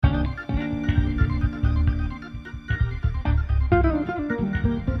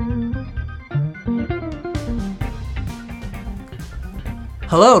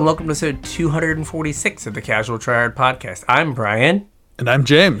Hello and welcome to episode 246 of the Casual Tryhard Podcast. I'm Brian. And I'm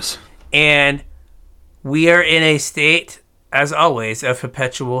James. And we are in a state, as always, of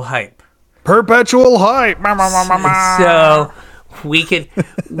perpetual hype. Perpetual hype! So we could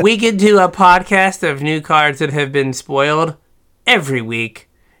do a podcast of new cards that have been spoiled every week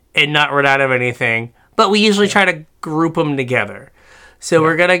and not run out of anything. But we usually try to group them together. So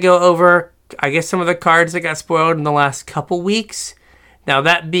we're going to go over, I guess, some of the cards that got spoiled in the last couple weeks. Now,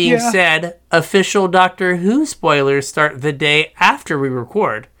 that being said, official Doctor Who spoilers start the day after we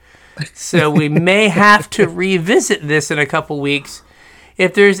record. So we may have to revisit this in a couple weeks.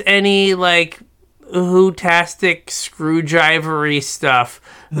 If there's any, Who-tastic screwdrivery stuff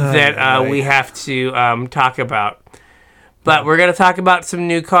that we have to talk about. But we're going to talk about some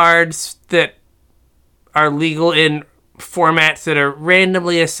new cards that are legal in formats that are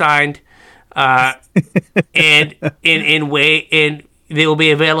randomly assigned and they will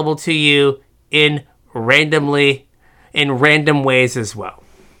be available to you in random ways as well.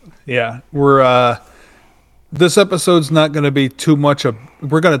 Yeah, this episode's not going to be too much of.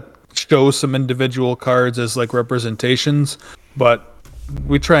 We're going to show some individual cards as representations, but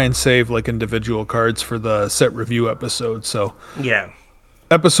we try and save individual cards for the set review episode. So yeah,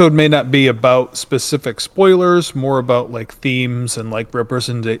 episode may not be about specific spoilers, more about themes and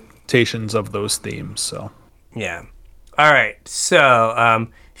representations of those themes. So yeah. All right, so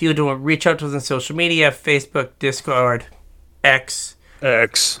if you want to reach out to us on social media, Facebook, Discord, X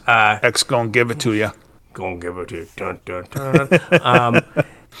gonna give it to you. Gonna give it to you. Dun, dun, dun.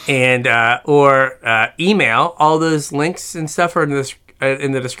 Or email. All those links and stuff are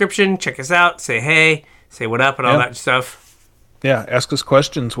in the description. Check us out. Say hey. Say what up and all that stuff. Yeah, ask us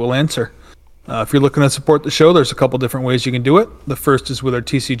questions. We'll answer. If you're looking to support the show, there's a couple different ways you can do it. The first is with our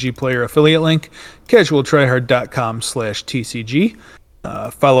TCG Player affiliate link, casualtryhard.com/TCG.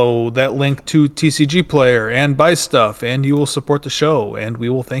 Follow that link to TCG Player and buy stuff, and you will support the show, and we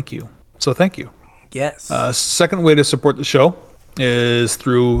will thank you. So thank you. Yes. Second way to support the show is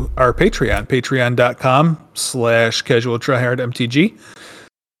through our Patreon, patreon.com/casualtryhardmtg.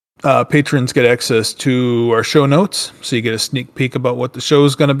 Patrons get access to our show notes, so you get a sneak peek about what the show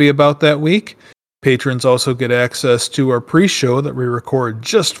is going to be about that week. Patrons also get access to our pre-show that we record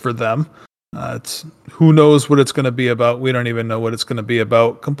just for them. It's who knows what it's going to be about. We don't even know what it's going to be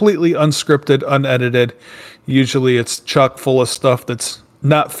about. Completely unscripted, unedited. Usually it's chock full of stuff that's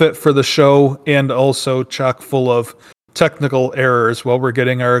not fit for the show and also chock full of technical errors while we're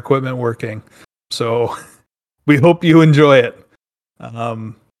getting our equipment working. So we hope you enjoy it.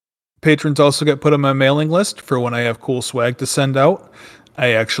 Patrons also get put on my mailing list for when I have cool swag to send out.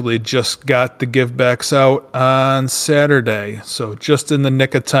 I actually just got the give backs out on Saturday, so just in the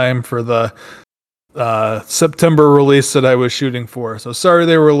nick of time for the September release that I was shooting for. So sorry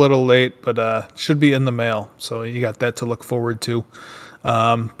they were a little late, but should be in the mail. So you got that to look forward to.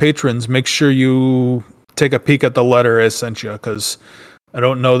 Patrons, make sure you take a peek at the letter I sent you, because I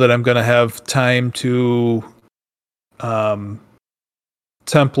don't know that I'm going to have time to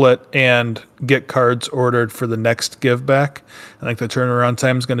template and get cards ordered for the next give back. I think the turnaround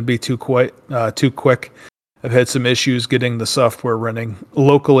time is going to be too quick. I've had some issues getting the software running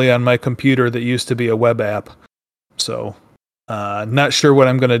locally on my computer that used to be a web app. So not sure what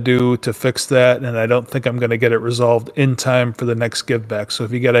I'm going to do to fix that, and I don't think I'm going to get it resolved in time for the next give back. So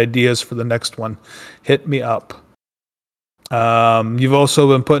if you got ideas for the next one, hit me up. You've also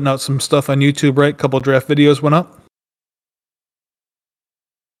been putting out some stuff on YouTube, right? A couple draft videos went up.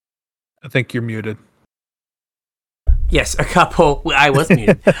 I think you're muted. Yes, a couple. I was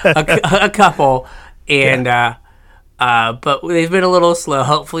muted. a couple, and but they've been a little slow.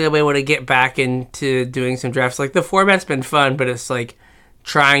 Hopefully, I'll be able to get back into doing some drafts. The format's been fun, but it's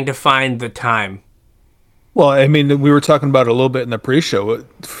trying to find the time. Well, I mean, we were talking about it a little bit in the pre-show.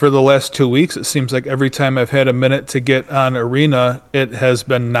 For the last 2 weeks, it seems like every time I've had a minute to get on Arena, it has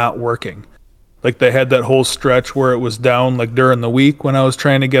been not working. They had that whole stretch where it was down during the week when I was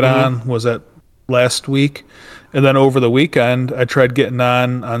trying to get on. Was that last week? And then over the weekend, I tried getting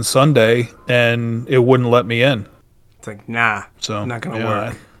on Sunday, and it wouldn't let me in. It's nah, so not going to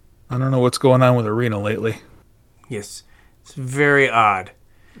work. I don't know what's going on with Arena lately. Yes, it's very odd.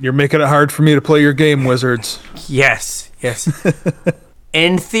 You're making it hard for me to play your game, Wizards. Yes.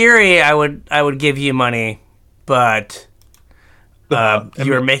 In theory, I would give you money, but...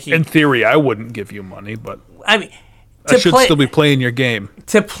 you're making. In theory, I wouldn't give you money, but I mean, I should still be playing your game.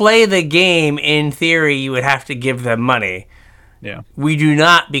 To play the game, in theory, you would have to give them money. Yeah, we do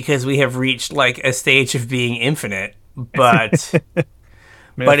not, because we have reached a stage of being infinite. But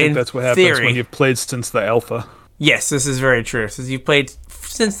I think that's what happens when you've played since the alpha. Yes, this is very true. Since you've played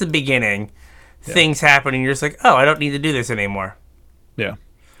since the beginning, things happen and you're just like, oh, I don't need to do this anymore. Yeah.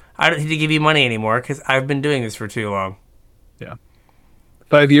 I don't need to give you money anymore because I've been doing this for too long. Yeah.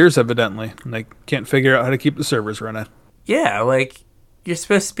 5 years, evidently. And they can't figure out how to keep the servers running. Yeah, like, we're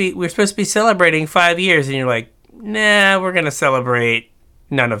supposed to be celebrating 5 years, and you're like, nah, we're going to celebrate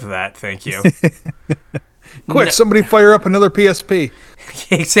none of that, thank you. Quick, somebody fire up another PSP.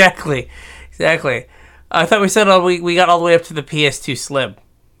 Exactly. I thought we said we got all the way up to the PS2 Slim.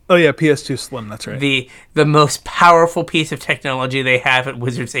 Oh, yeah, PS2 Slim, that's right. The most powerful piece of technology they have at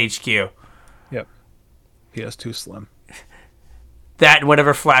Wizards HQ. Yep. PS2 Slim. That and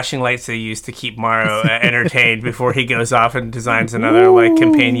whatever flashing lights they use to keep Morrow entertained before he goes off and designs another like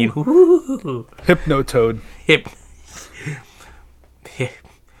companion. Hypnotoad.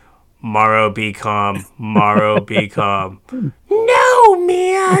 Morrow, be calm. Morrow, be calm. No,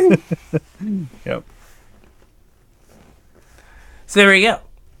 man. Yep. So there we go.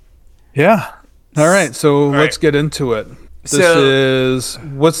 Yeah. All right, so let's get into it.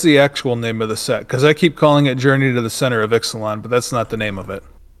 What's the actual name of the set? Because I keep calling it Journey to the Center of Ixalan, but that's not the name of it.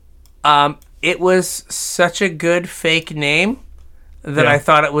 It was such a good fake name that I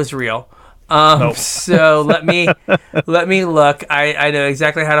thought it was real. So let me look. I know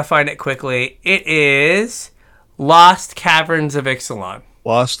exactly how to find it quickly. It is Lost Caverns of Ixalan.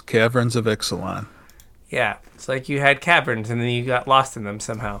 Lost Caverns of Ixalan. Yeah, it's like you had caverns and then you got lost in them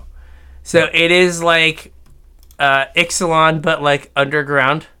somehow. So it is like Ixalan, but like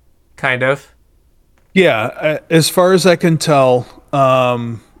underground, kind of. Yeah, as far as I can tell,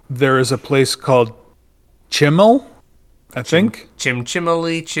 there is a place called Chimel, I think.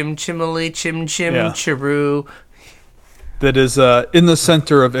 Chimchimily, Chiru. That is in the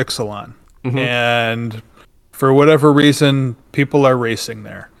center of Ixalan. Mm-hmm. And for whatever reason, people are racing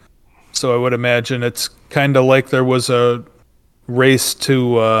there. So I would imagine it's kind of like there was a race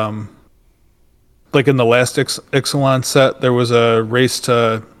to, like in the last Ixalan set, there was a race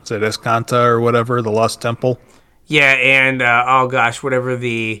to, is it Escanta or whatever, the Lost Temple? Yeah, and, oh gosh, whatever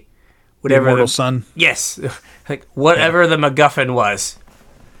the Immortal Sun? Yes, like whatever the MacGuffin was.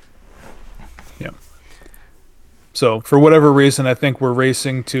 Yeah. So for whatever reason, I think we're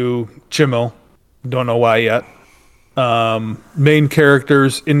racing to Chimel. Don't know why yet. Main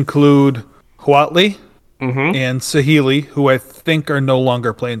characters include Huatli and Saheeli, who I think are no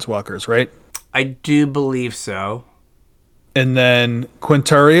longer planeswalkers, right? I do believe so. And then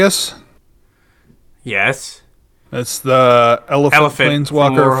Quintarius. Yes. That's the elephant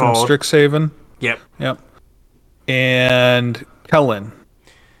planeswalker from Strixhaven. Yep. And Kellen.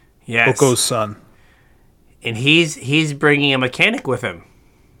 Yes. Oko's son. And he's bringing a mechanic with him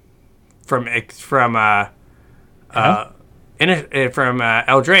from Eldraine.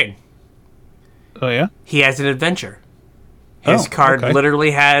 Oh yeah. He has an adventure. His card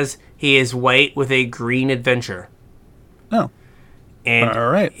literally has he is white with a green adventure. Oh. And all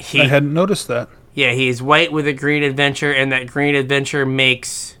right. I hadn't noticed that. Yeah, he is white with a green adventure, and that green adventure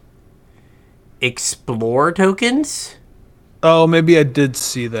makes explore tokens. Oh, maybe I did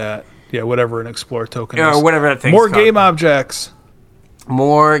see that. Yeah, whatever an explore token is. Or whatever that thing's More called. game objects.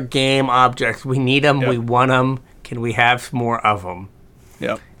 More game objects. We need them. Yep. We want them. Can we have more of them?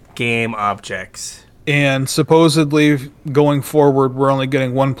 Yep. Game objects. And supposedly, going forward, we're only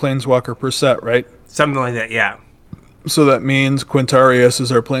getting one planeswalker per set, right? Something like that, yeah. So that means Quintarius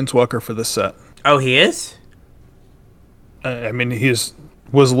is our planeswalker for this set. Oh, he is? I mean,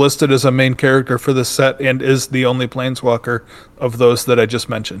 was listed as a main character for this set and is the only planeswalker of those that I just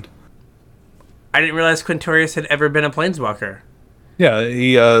mentioned. I didn't realize Quintarius had ever been a planeswalker. Yeah,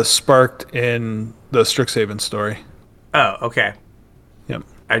 he sparked in the Strixhaven story. Oh, okay. Yep.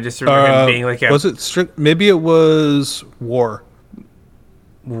 I just remember him being like a... Was it maybe it was War.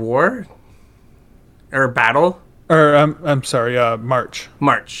 War? Or Battle? Or, I'm sorry, March.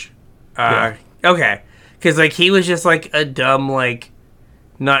 March. Yeah. Okay. Because, like, he was just, like, a dumb, like,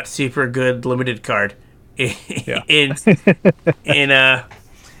 not super good limited card in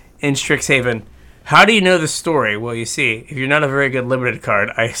Strixhaven. How do you know the story? Well, you see, if you're not a very good limited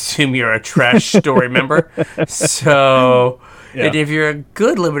card, I assume you're a trash story member. So, and if you're a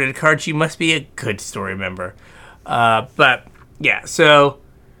good limited card, you must be a good story member. But, yeah, so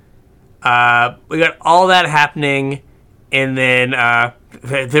we got all that happening, and then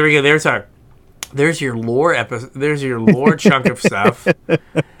there we go. There's your lore episode. There's your lore chunk of stuff.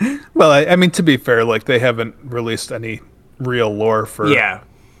 Well, I mean, to be fair, like they haven't released any real lore for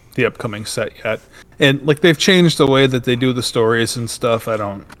the upcoming set yet, and like they've changed the way that they do the stories and stuff.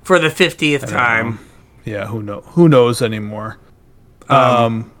 For the 50th time. Yeah, who knows anymore.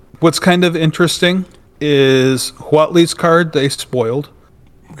 What's kind of interesting is Huatli's card they spoiled.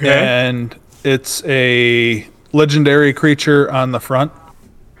 And it's a legendary creature on the front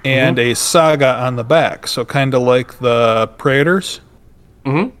and a saga on the back. So kind of like the Praetors.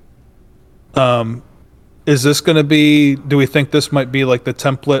 Is this going to be... Do we think this might be like the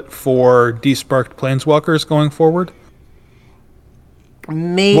template for Desparked Planeswalkers going forward?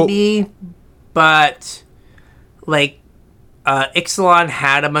 Maybe, but like Ixalan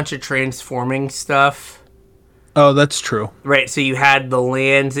had a bunch of transforming stuff. Oh, that's true. Right, so you had the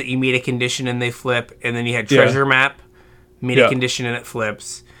lands that you meet a condition and they flip, and then you had treasure map, meet a condition and it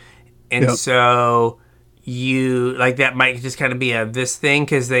flips. And so you, like, that might just kind of be this thing,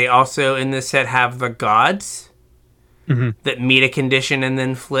 because they also in this set have the gods that meet a condition and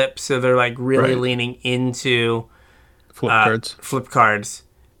then flip, so they're like really leaning into flip cards.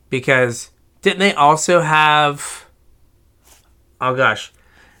 Because didn't they also have, oh gosh,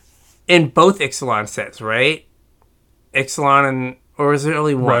 in both Ixalan sets, right? Ixalan and, or was there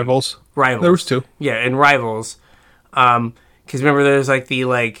only one? Rivals. There was two. Yeah, in Rivals. Because remember there's like the,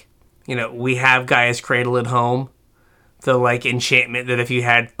 like, you know, we have Gaia's Cradle at home. The, like, enchantment that if you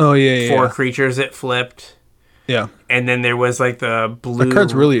had four creatures, it flipped. Yeah. And then there was, like, the blue... The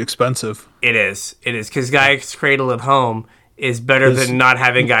card's really expensive. It is. It is. Because Gaia's Cradle at home is better than not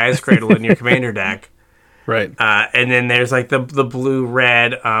having Gaia's Cradle in your commander deck. Right. And then there's, like, the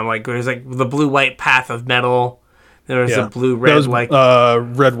blue-red, like, there's, like, the blue-white Path of Metal. Then there's the blue-red, like...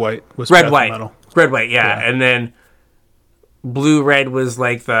 Red-white was Path of Metal. Red-white, yeah. And then blue-red was,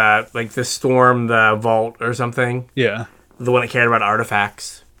 like the Storm, the Vault, or something. Yeah. The one that cared about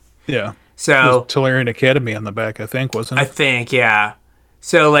artifacts. Yeah. So Tolarian Academy on the back, I think, wasn't it? I think, yeah.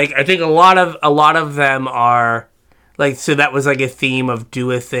 So, like, I think a lot of them are, like, so that was, like, a theme of do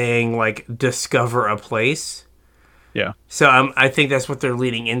a thing, like, discover a place. Yeah. So I think that's what they're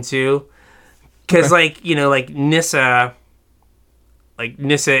leading into. Because, like, you know, like, Nissa,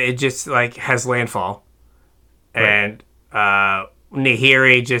 it just, like, has landfall. And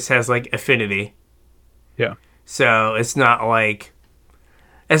Nahiri just has, like, affinity. Yeah. So it's not like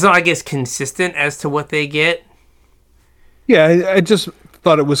it's consistent as to what they get. Yeah, I just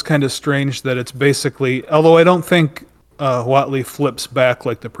thought it was kind of strange that it's basically, although I don't think Huatli flips back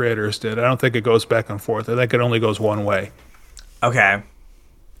like the Praetors did. I don't think it goes back and forth. I think it only goes one way. Okay.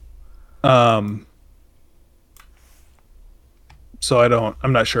 So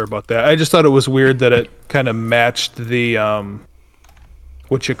I'm not sure about that. I just thought it was weird that it kind of matched the, the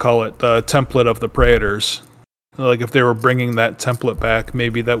template of the Praetors. Like, if they were bringing that template back,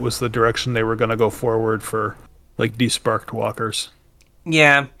 maybe that was the direction they were going to go forward for, like, Desparked Walkers.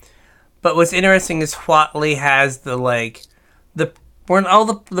 Yeah. But what's interesting is Huatli has the, like, when all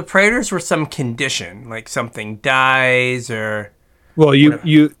the Praetors were some condition, like something dies or... Well,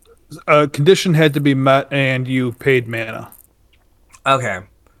 a condition had to be met and you paid mana. Okay.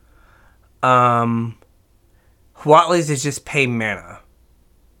 Huatli's is just pay mana.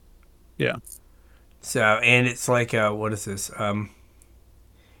 Yeah. So, and it's like what is this?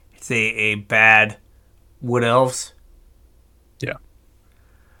 It's a bad Wood Elves. Yeah.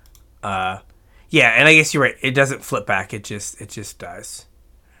 Yeah, and I guess you're right. It doesn't flip back. It just dies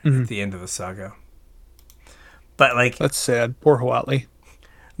at the end of the saga. But, like, that's sad. Poor Huatli.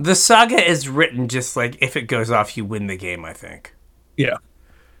 The saga is written just like if it goes off, you win the game, I think. Yeah.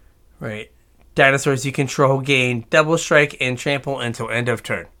 Right. Dinosaurs you control gain double strike and trample until end of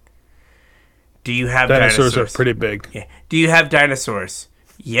turn. Do you have dinosaurs? Dinosaurs are pretty big. Yeah. Do you have dinosaurs?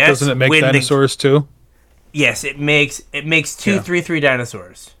 Yes. Doesn't it make dinosaurs too? Yes, it makes 2/3/3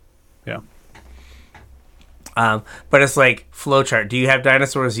 dinosaurs. Yeah. But it's like flowchart. Do you have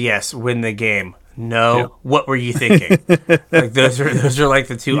dinosaurs? Yes. Win the game. No. Yeah. What were you thinking? Like those are like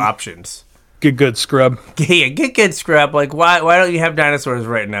the two options. Get good, scrub. Yeah, get good, scrub. Like why don't you have dinosaurs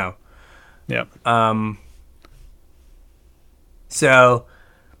right now? Yeah. So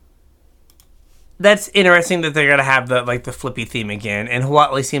that's interesting that they're gonna have the flippy theme again, and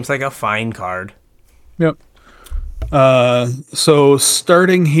Huatli seems like a fine card. Yep. So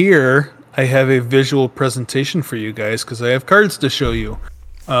starting here, I have a visual presentation for you guys because I have cards to show you.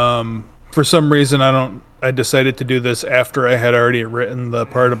 For some reason, I decided to do this after I had already written the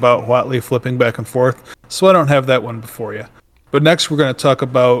part about Huatli flipping back and forth, so I don't have that one before you. But next, we're going to talk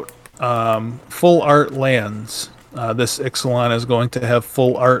about full art lands. This Ixalan is going to have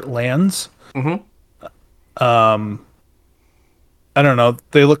full art lands. Mm-hmm. I don't know.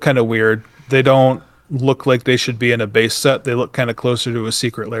 They look kind of weird. They don't look like they should be in a base set. They look kind of closer to a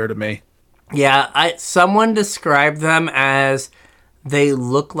secret lair to me. Yeah, someone described them as they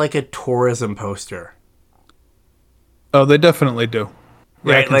look like a tourism poster. Oh, they definitely do.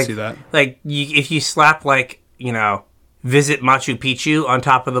 Yeah, right? I can see that. Like, if you slap, like, you know, visit Machu Picchu on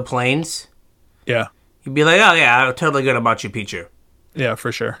top of the plains, Yeah. you'd be like, oh yeah, I'll totally go to Machu Picchu. Yeah,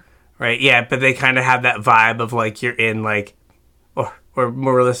 for sure. Right? Yeah, but they kind of have that vibe of like you're in like, or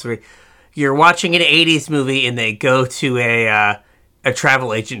more realistically, you're watching an 80s movie and they go to a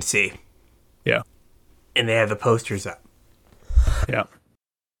travel agency Yeah. and they have the posters up. Yeah.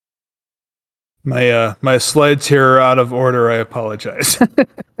 My slides here are out of order. I apologize.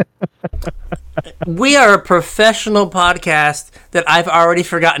 We are a professional podcast that I've already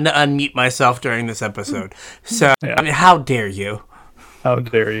forgotten to unmute myself during this episode. So, Yeah. I mean, how dare you? How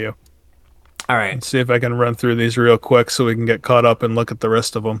dare you? All right. Let's see if I can run through these real quick so we can get caught up and look at the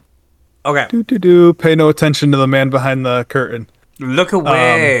rest of them. Okay. Pay no attention to the man behind the curtain. Look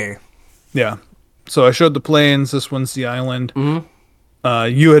away. Yeah. So I showed the planes. This one's the island. Mhm.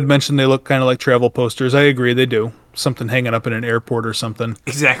 You had mentioned they look kind of like travel posters. I agree, they do. Something hanging up in an airport or something.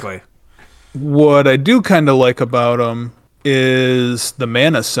 Exactly. What I do kind of like about them is the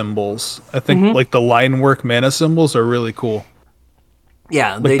mana symbols. I think like the line work mana symbols are really cool.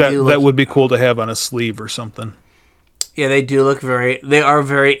 Yeah, Like they that, do. that would be cool to have on a sleeve or something. Yeah, they do look they are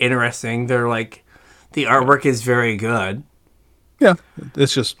very interesting. They're like, the artwork is very good. Yeah.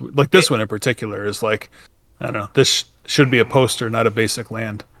 It's just like this one in particular is like, I don't know, this should be a poster, not a basic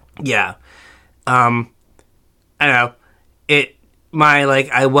land. Yeah. I know.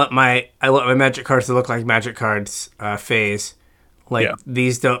 I want my magic cards to look like magic cards phase. Like Yeah.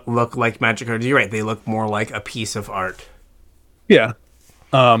 these don't look like magic cards. You're right. They look more like a piece of art. Yeah.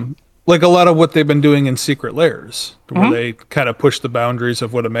 Like a lot of what they've been doing in Secret Lairs, where they kind of push the boundaries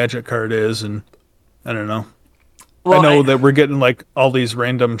of what a magic card is, and I don't know. Well, I know that we're getting like all these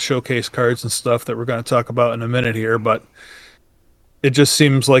random showcase cards and stuff that we're going to talk about in a minute here, but it just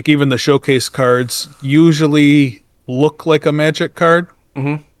seems like even the showcase cards usually look like a magic card,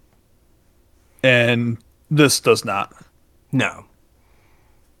 and this does not. No.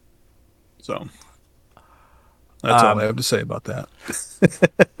 So that's all I have to say about that.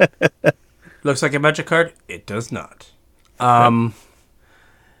 Looks like a magic card? It does not. No,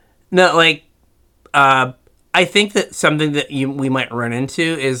 like, I think that something that we might run into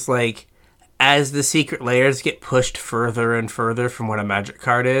is, like, as the secret layers get pushed further and further from what a magic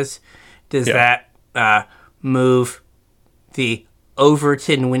card is, does that move the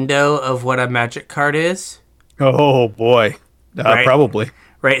Overton window of what a magic card is? Oh, boy. Right? Probably.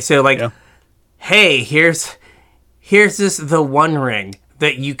 Right? So, like, hey, here's the One Ring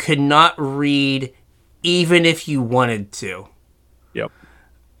that you could not read even if you wanted to. Yep.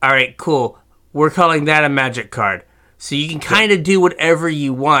 All right, cool. We're calling that a magic card. So you can kind of do whatever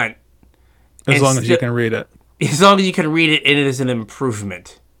you want. As long as you can read it. As long as you can read it, and it is an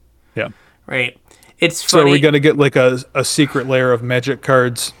improvement. Yeah. Right? It's So funny. we got to get like a secret layer of magic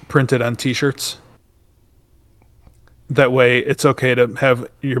cards printed on t-shirts. That way it's okay to have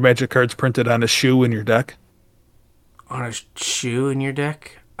your magic cards printed on a shoe in your deck. On a shoe in your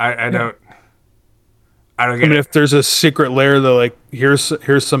deck? I don't get I mean, it. if there's a secret layer that like here's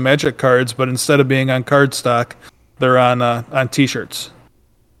some magic cards, but instead of being on cardstock, they're on t-shirts.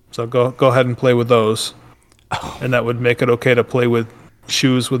 So go ahead and play with those, and that would make it okay to play with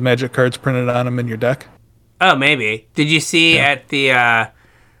shoes with magic cards printed on them in your deck. Oh, maybe. Did you see at the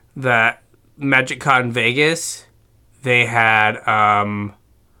Magic Con Vegas? They had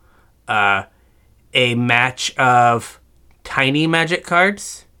a match of tiny magic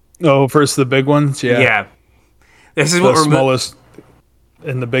cards. Oh, first the big ones, Yeah. This is the what we're smallest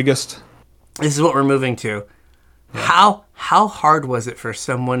and the biggest. This is what we're moving to. Yeah. How hard was it for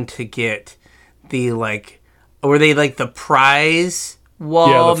someone to get the were they like the prize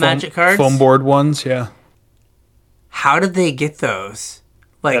wall the magic cards? foam board ones, yeah. How did they get those?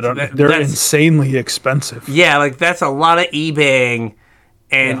 Like They're insanely expensive. Yeah, like that's a lot of eBaying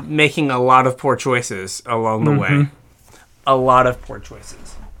and making a lot of poor choices along the way. A lot of poor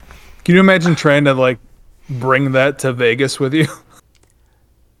choices. Can you imagine trying to like bring that to Vegas with you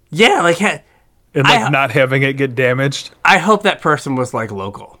Yeah, like and like not having it get damaged? I hope that person was like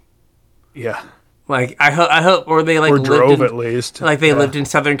local. Yeah. Like I hope, or they like Or drove lived in, at least. like they lived in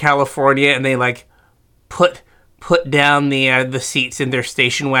Southern California and they like put down the seats in their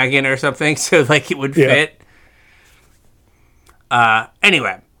station wagon or something so like it would fit.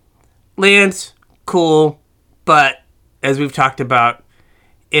 Anyway, lands cool, but as we've talked about,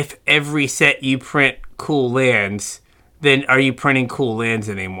 if every set you print cool lands, then are you printing cool lands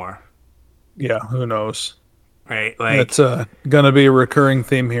anymore? Yeah, who knows? Right? Like It's gonna be a recurring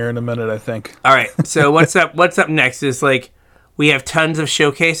theme here in a minute, I think. all right. So what's up next is like we have tons of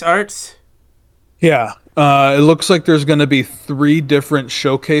showcase arts. Yeah. It looks like there's going to be 3 different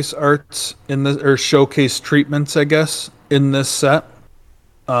showcase arts in this, or showcase treatments, I guess, in this set.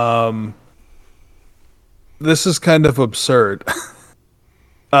 This is kind of absurd.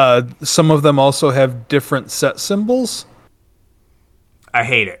 Some of them also have different set symbols. I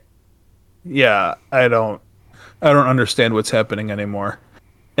hate it. Yeah, I don't understand what's happening anymore.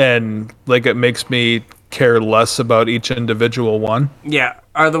 And like it makes me care less about each individual one. Yeah.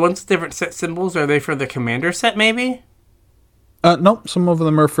 Are the ones with different set symbols, are they for the commander set maybe? Nope, some of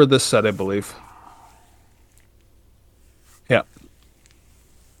them are for this set, I believe. Yeah.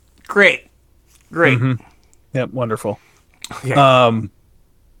 Great. Mm-hmm. Yep, wonderful. Okay.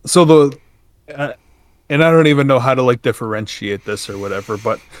 So and I don't even know how to like differentiate this or whatever,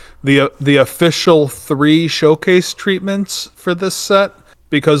 but the official 3 showcase treatments for this set,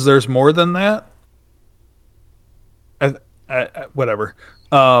 because there's more than that. Whatever.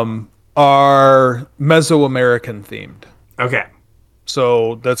 Are Mesoamerican themed. Okay.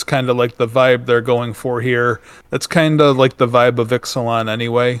 So that's kind of like the vibe they're going for here. That's kind of like the vibe of Ixalan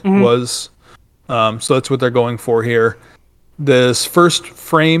anyway, was. So that's what they're going for here. This first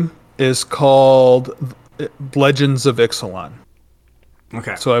frame is called Legends of Ixalan.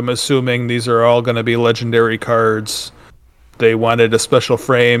 Okay. So I'm assuming these are all going to be legendary cards. They wanted a special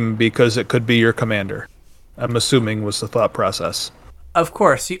frame because it could be your commander. I'm assuming was the thought process. Of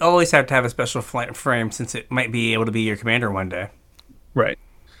course, you always have to have a special frame since it might be able to be your commander one day. Right.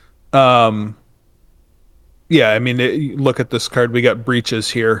 Yeah, I mean, look at this card. We got breaches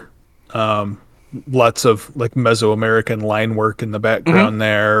here. Lots of like Mesoamerican line work in the background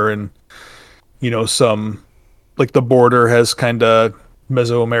there, and some like the border has kind of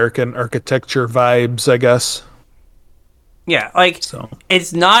Mesoamerican architecture vibes, I guess. Yeah, like So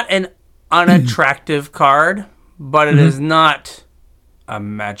it's not an unattractive card, but it is not a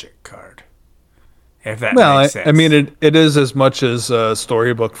magic card. If that makes sense. I mean, it is as much as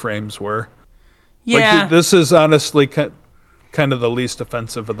storybook frames were. Yeah. Like, this is honestly kind of the least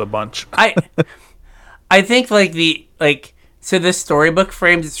offensive of the bunch. I think so this storybook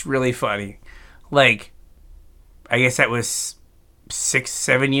frames, it's really funny. Like, I guess that was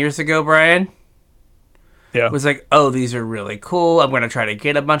 6-7 years ago, Brian. Yeah. Was like, oh, these are really cool. I'm going to try to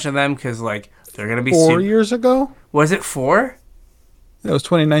get a bunch of them because, like, they're going to be 4 years ago? Was it 4? It was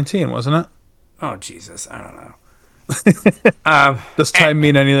 2019, wasn't it? Oh, Jesus. I don't know. Does time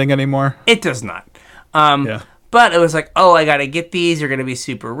mean anything anymore? It does not. Yeah. But it was like, oh, I got to get these. They're going to be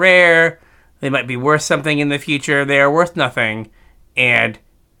super rare. They might be worth something in the future. They are worth nothing. And,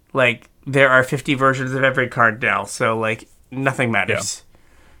 like, there are 50 versions of every card now. So, like, nothing matters.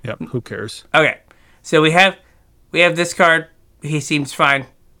 Yep. Who cares? Okay. So we have this card. He seems fine.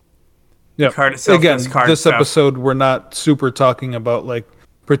 Yeah. Card itself. Again, card this stuff. episode we're not super talking about like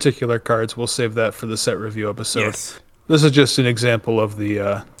particular cards. We'll save that for the set review episode. Yes. This is just an example of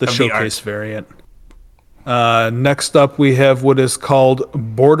the showcase art. variant. Next up, we have what is called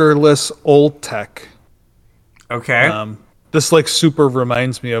Borderless Old Tech. Okay. This like super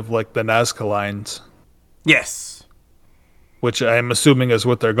reminds me of like the Nazca lines, Yes. which I'm assuming is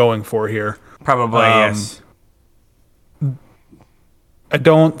what they're going for here. Probably, yes. I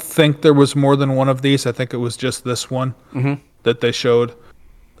don't think there was more than one of these. I think it was just this one that they showed.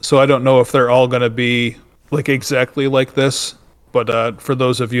 So I don't know if they're all going to be like exactly like this. But for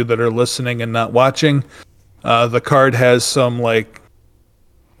those of you that are listening and not watching, the card has some like,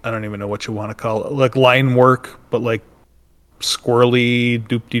 I don't even know what you want to call it, like line work, but like squirrely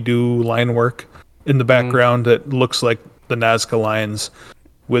doop-de-doo line work in the background that looks like the Nazca lines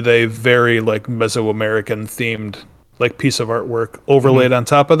with a very like Mesoamerican themed like piece of artwork overlaid on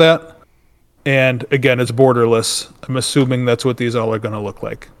top of that. And again, it's borderless. I'm assuming that's what these all are going to look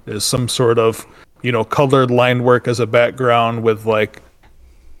like. Is some sort of, colored line work as a background with like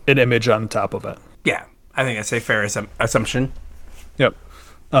an image on top of it. Yeah. I think that's a fair assumption. Yep.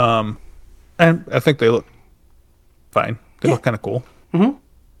 And I think they look fine. They look kind of cool. Mm-hmm.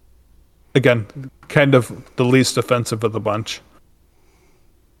 Again, kind of the least offensive of the bunch.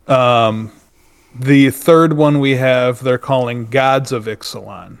 The third one we have, they're calling Gods of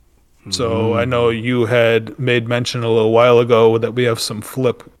Ixalan. So I know you had made mention a little while ago that we have some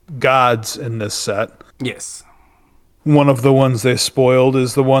flip gods in this set. Yes. One of the ones they spoiled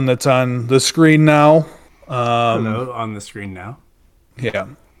is the one that's on the screen now. Hello, on the screen now. Yeah.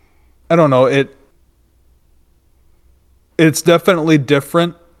 I don't know. It's definitely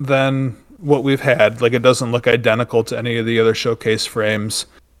different than what we've had. Like, it doesn't look identical to any of the other showcase frames.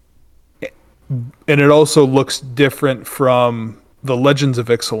 And it also looks different from the Legends of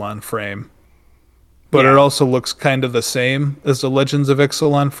Ixalan frame. But it also looks kind of the same as the Legends of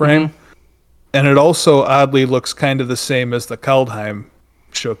Ixalan frame. And it also oddly looks kind of the same as the Kaldheim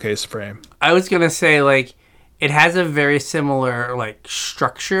showcase frame. I was gonna say, like, it has a very similar, like,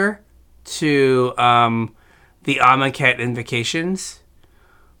 structure to the Amonkhet Invocations,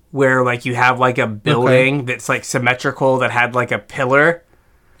 where, like, you have, like, a building that's, like, symmetrical that had, like, a pillar,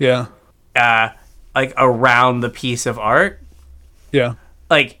 Yeah. like, around the piece of art. Yeah.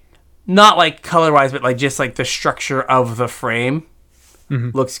 Like, not, like, color-wise, but, like, just, like, the structure of the frame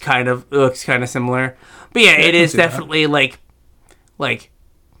looks kind of similar. But, yeah, it is definitely, like,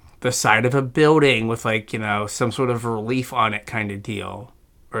 the side of a building with, like, you know, some sort of relief on it kind of deal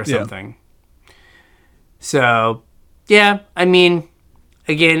or something. So, yeah, I mean,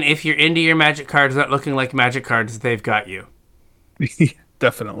 again, if you're into your Magic cards not looking like Magic cards, they've got you.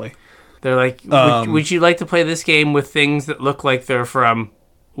 Definitely. They're like, would you like to play this game with things that look like they're from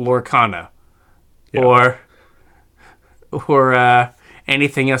Lorcana? Yeah. Or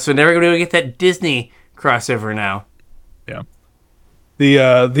anything else? So never going to get that Disney crossover now. Yeah.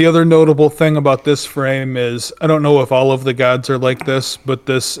 The other notable thing about this frame is, I don't know if all of the gods are like this, but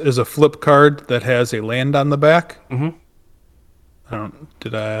this is a flip card that has a land on the back. Mm-hmm.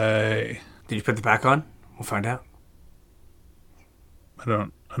 Did you put the back on? We'll find out. I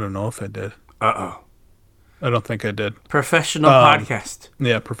don't know if I did. Uh-oh. I don't think I did. Professional podcast.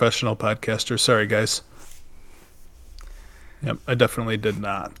 Yeah, professional podcaster. Sorry, guys. Yep, I definitely did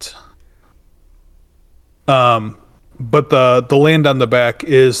not. But the land on the back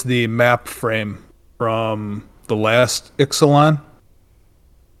is the map frame from the last Ixalan.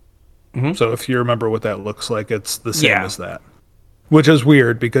 Mm-hmm. So if you remember what that looks like, it's the same as that. Which is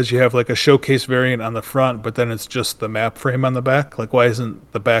weird because you have like a showcase variant on the front, but then it's just the map frame on the back. Like, why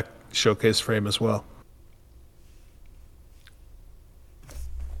isn't the back showcase frame as well?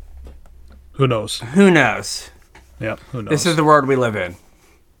 Who knows? Who knows? Yep, who knows? This is the world we live in.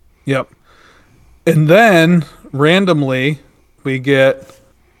 Yep. And then, randomly, we get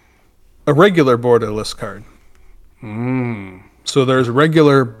a regular borderless card. So there's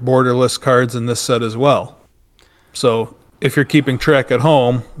regular borderless cards in this set as well. So if you're keeping track at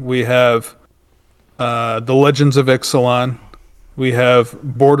home, we have the Legends of Ixalan, we have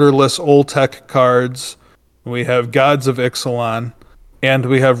borderless Oltec cards, we have Gods of Ixalan, and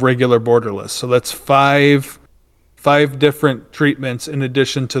we have regular borderless. So that's five different treatments in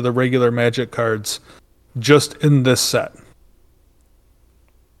addition to the regular Magic cards just in this set.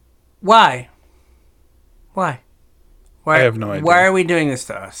 Why? I have no idea. Why are we doing this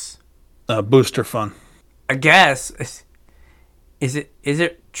to us? Booster fun. I guess. Is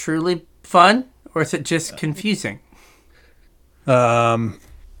it truly fun, or is it just confusing?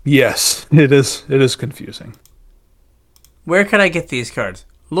 Yes, it is. It is confusing. Where could I get these cards?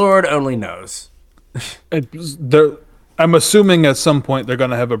 Lord only knows. I'm assuming at some point they're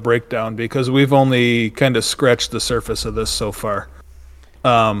going to have a breakdown because we've only kind of scratched the surface of this so far.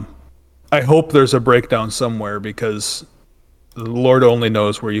 I hope there's a breakdown somewhere because the Lord only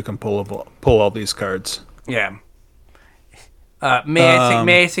knows where you can pull all these cards. Yeah.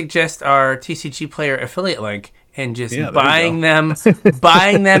 May I suggest our TCG Player affiliate link and just buying them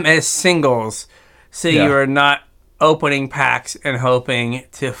as singles, so you are not opening packs and hoping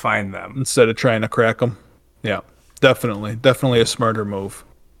to find them instead of trying to crack them. Yeah, definitely a smarter move.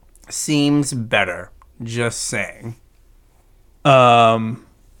 Seems better. Just saying.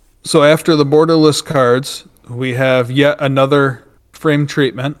 So after the borderless cards, we have yet another frame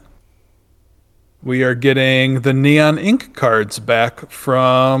treatment. We are getting the Neon Ink cards back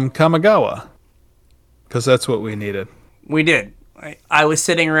from Kamigawa because that's what we needed. We did. I was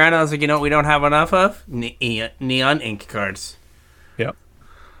sitting around. I was like, you know what we don't have enough of? Neon Ink cards. Yep.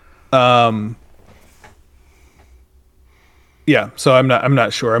 Yeah. So I'm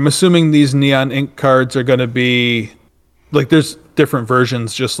not sure. I'm assuming these Neon Ink cards are going to be like there's different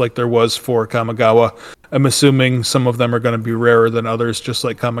versions, just like there was for Kamigawa. I'm assuming some of them are going to be rarer than others, just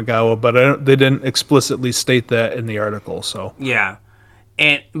like Kamigawa, but they didn't explicitly state that in the article. So yeah,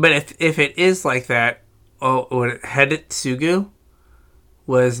 but if it is like that, Hedetsugu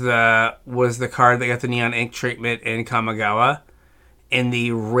was the card that got the Neon Ink treatment in Kamigawa, and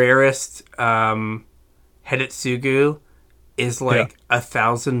the rarest Hedetsugu is like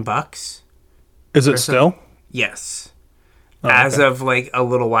 $1,000. Is it still? Yes. As of like a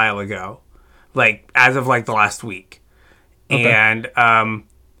little while ago, like as of like the last week, and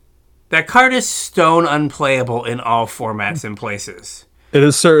that card is stone unplayable in all formats and places. It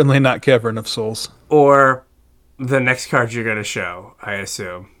is certainly not Cavern of Souls or the next card you're going to show, I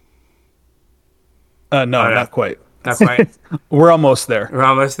assume. No, not quite. Not quite. We're almost there.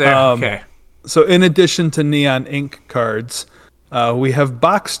 Okay. So in addition to Neon Ink cards, we have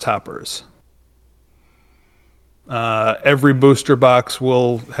box toppers. Every booster box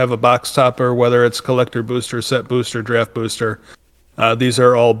will have a box topper, whether it's collector booster, set booster, draft booster. These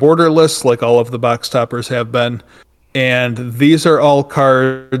are all borderless, like all of the box toppers have been. And these are all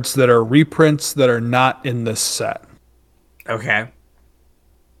cards that are reprints that are not in this set. Okay.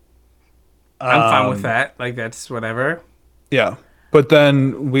 I'm fine with that. Like, that's whatever. Yeah. But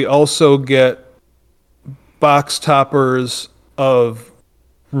then we also get box toppers of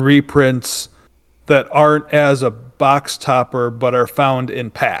reprints that aren't as a box topper but are found in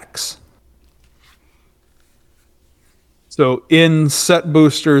packs. So in set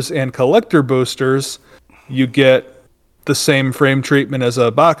boosters and collector boosters, you get the same frame treatment as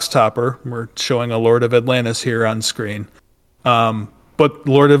a box topper. We're showing a Lord of Atlantis here on screen. But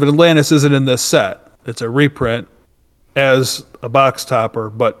Lord of Atlantis isn't in this set. It's a reprint as a box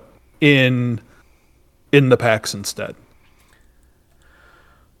topper, but in the packs instead.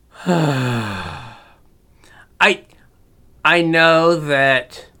 I know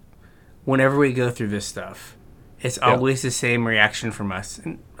that whenever we go through this stuff, it's always the same reaction from us.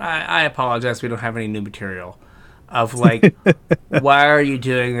 And I apologize, we don't have any new material. Of like, why are you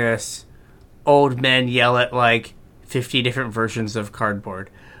doing this? Old men yell at like 50 different versions of cardboard.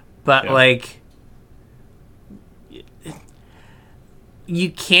 But like,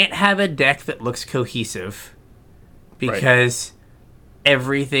 you can't have a deck that looks cohesive because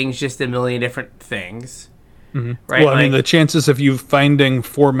everything's just a million different things. Mm-hmm. Right? Well, I mean, the chances of you finding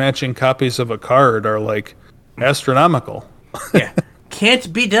 4 matching copies of a card are like astronomical. Yeah.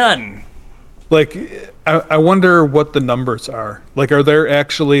 Can't be done. Like, I wonder what the numbers are. Like, are there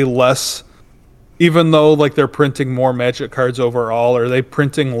actually less, even though like they're printing more Magic cards overall, are they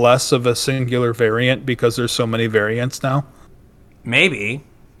printing less of a singular variant because there's so many variants now? Maybe.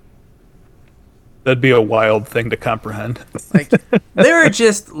 That'd be a wild thing to comprehend. Like, there are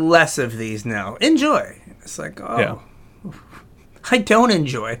just less of these now. Enjoy. It's like, I don't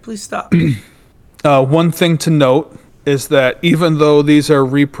enjoy. Please stop. One thing to note is that even though these are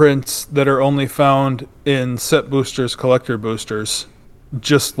reprints that are only found in set boosters, collector boosters,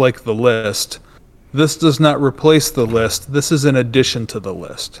 just like the list, this does not replace the list. This is in addition to the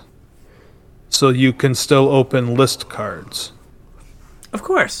list. So you can still open list cards. Of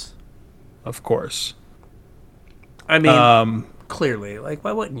course. Of course. I mean, clearly. Like,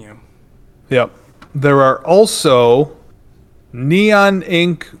 why wouldn't you? Yep. There are also neon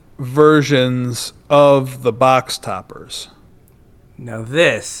ink versions of the box toppers. Now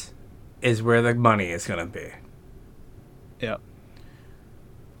this is where the money is going to be. Yep.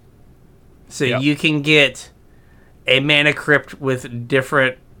 So you can get a Mana Crypt with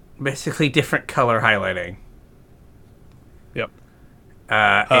basically different color highlighting. Yep.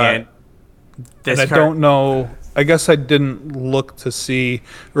 And this I don't know. I guess I didn't look to see,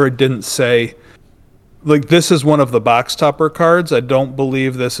 or it didn't say. Like, this is one of the box topper cards. I don't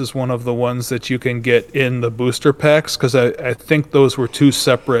believe this is one of the ones that you can get in the booster packs, because I think those were 2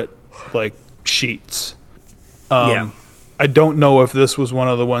 separate, like, sheets. I don't know if this was one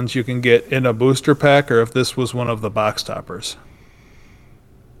of the ones you can get in a booster pack, or if this was one of the box toppers.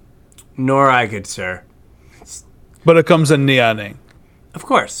 Nor I could, sir. But it comes in neon ink. Of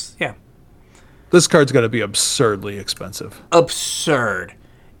course, yeah. This card's going to be absurdly expensive. Absurd.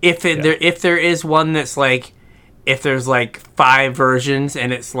 If there is one that's like, if there's like 5 versions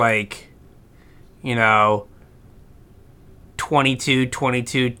and it's like, 22,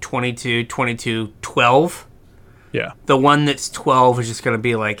 22, 22, 22, 12. Yeah. The one that's 12 is just going to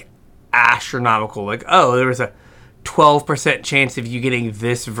be like astronomical. Like, oh, there was a 12% chance of you getting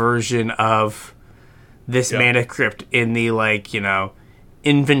this version of this Mana Crypt in the like,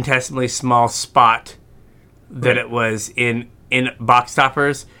 infinitesimally small spot that it was in box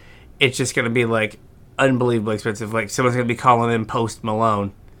toppers. It's just going to be like unbelievably expensive. Like, someone's going to be calling in Post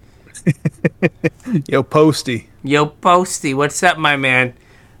Malone. Yo, Posty. Yo, Posty, what's up, my man?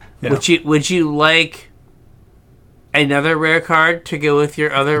 Yeah. Would you like another rare card to go with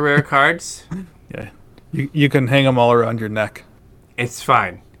your other rare cards? Yeah. You can hang them all around your neck. It's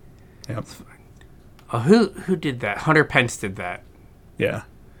fine. Yep. It's fine. Oh, who did that? Hunter Pence did that. Yeah.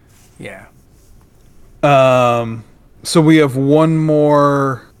 Yeah. So we have one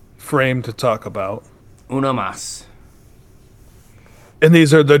more frame to talk about. Uno más. And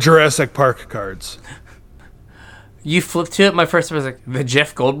these are the Jurassic Park cards. You flipped to it. My first was like, the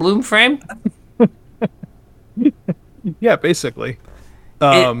Jeff Goldblum frame? Yeah, basically.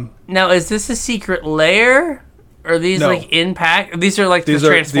 Now, is this a secret layer? Or are these like in pack? These are like the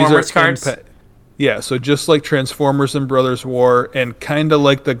Transformers cards? Yeah, so just like Transformers and Brothers War, and kind of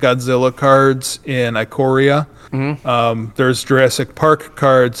like the Godzilla cards in Ikoria, there's Jurassic Park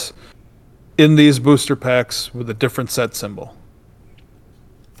cards in these booster packs with a different set symbol.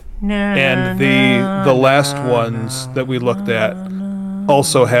 And the last ones that we looked at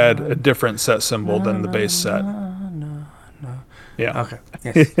also had a different set symbol than the base set. Yeah. Okay.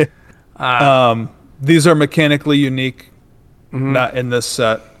 Yes. These are mechanically unique, not in this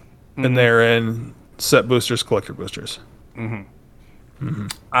set, and they're in set boosters, collector boosters.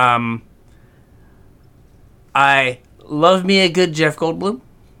 I love me a good Jeff Goldblum.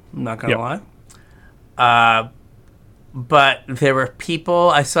 I'm not gonna lie. But there were people,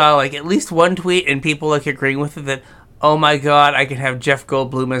 I saw like at least one tweet and people like agreeing with it that, oh my god, I can have Jeff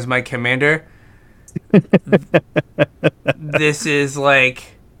Goldblum as my commander. This is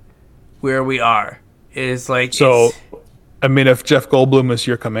like where we are. Is like so. I mean, if Jeff Goldblum is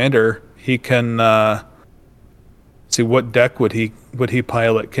your commander, he can see what deck would he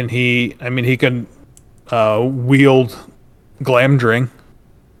pilot? Can he? I mean, he can wield Glamdring,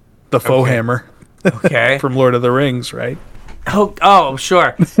 the foe hammer. Okay. From Lord of the Rings, right? Oh,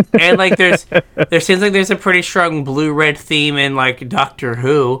 sure. And like there seems like there's a pretty strong blue-red theme in like Doctor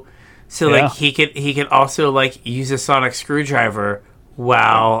Who. So like he could also like use a sonic screwdriver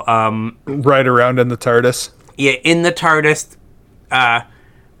while ride around in the TARDIS. Yeah, in the TARDIS,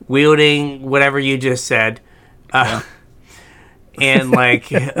 wielding whatever you just said. And like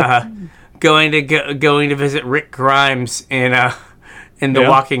going to visit Rick Grimes in The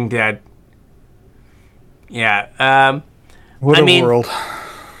Walking Dead. Yeah. What a world.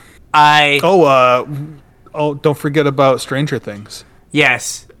 Don't forget about Stranger Things.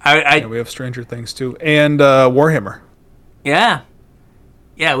 Yes. We have Stranger Things too. And Warhammer. Yeah.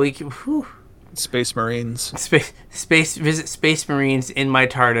 Yeah, we can... Whew. Space Marines. Visit Space Marines in my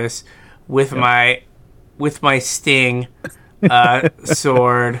TARDIS with my Sting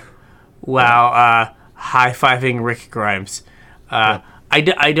sword while high-fiving Rick Grimes. I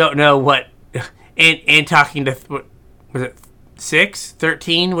don't know what... And talking to, what was it, 6,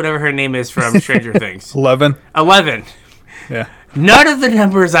 13, whatever her name is from Stranger Things. 11. Yeah. None of the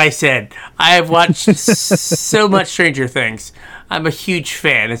numbers I said. I have watched so much Stranger Things. I'm a huge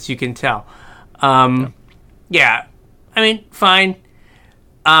fan, as you can tell. Yeah. I mean, fine.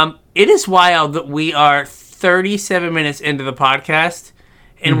 It is wild that we are 37 minutes into the podcast,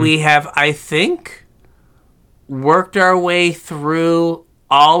 and we have, I think, worked our way through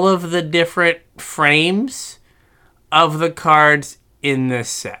all of the different frames of the cards in this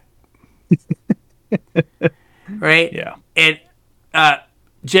set. Right? Yeah. And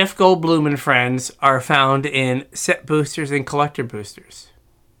Jeff Goldblum and friends are found in set boosters and collector boosters.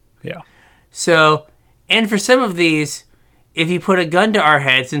 Yeah. So, and for some of these, if you put a gun to our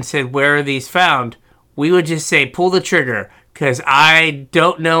heads and said, where are these found? We would just say, pull the trigger, because I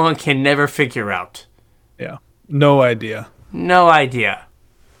don't know and can never figure out. Yeah. No idea. No idea.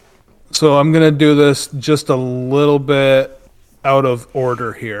 So I'm going to do this just a little bit out of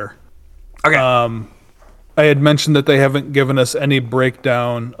order here. Okay. I had mentioned that they haven't given us any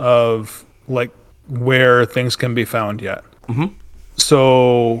breakdown of like where things can be found yet.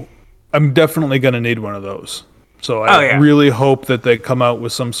 So I'm definitely going to need one of those. So I really hope that they come out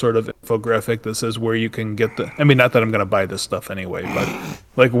with some sort of infographic that says where you can get I mean, not that I'm going to buy this stuff anyway, but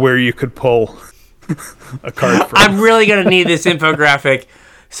like where you could pull a card from. I'm really going to need this infographic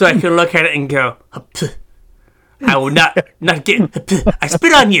so I can look at it and go, I will not get, I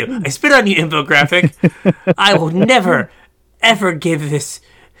spit on you, infographic. I will never, ever give you this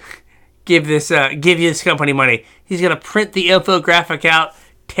company money. He's going to print the infographic out,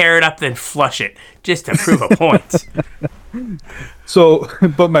 tear it up, then flush it, just to prove a point. So,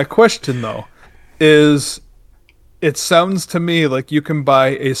 but my question though, is it sounds to me like you can buy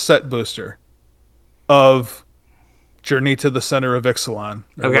a set booster of Journey to the Center of Ixalan,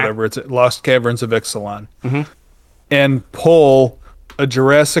 or whatever it's Lost Caverns of Ixalan, and pull a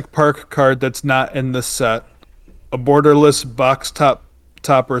Jurassic Park card that's not in this set, a borderless box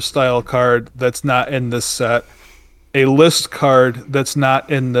topper style card that's not in this set, a list card that's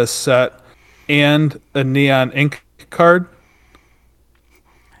not in this set, and a Neon Ink card.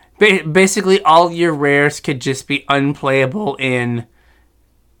 Basically, all your rares could just be unplayable in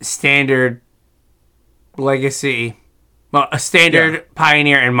Standard, Legacy, well, a Standard,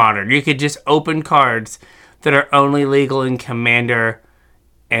 Pioneer, and Modern. You could just open cards that are only legal in Commander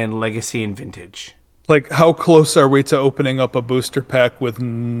and Legacy and Vintage. Like, how close are we to opening up a booster pack with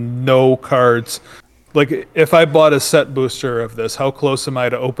no cards? Like, if I bought a set booster of this, how close am I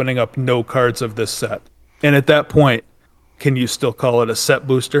to opening up no cards of this set? And at that point, can you still call it a set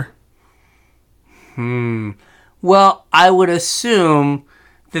booster? Well, I would assume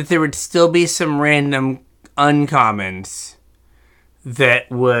that there would still be some random uncommons that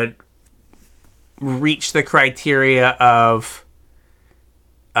would reach the criteria of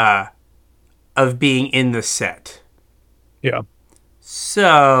being in the set. Yeah.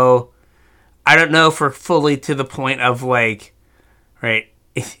 So I don't know if we're fully to the point of like, right?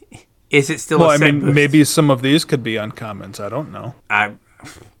 Is it still? Well, a I set mean, boost? maybe some of these could be uncommons. I don't know.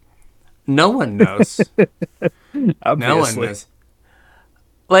 No one knows. Obviously. No one knows.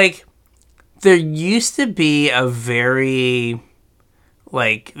 Like, there used to be a very,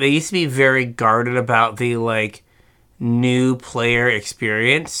 like, they used to be very guarded about the, like, new player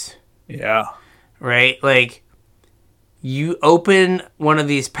experience, Yeah. right? Like, you open one of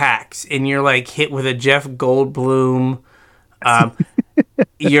these packs and you're, like, hit with a Jeff Goldblum.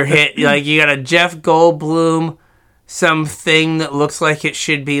 You're hit, like, you got a Jeff Goldblum, something that looks like it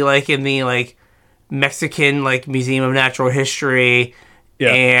should be, like, in the, like, Mexican, like, Museum of Natural History.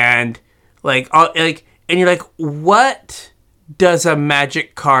 Yeah. And and you're like, what does a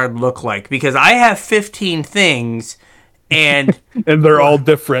magic card look like? Because I have 15 things, and And they're all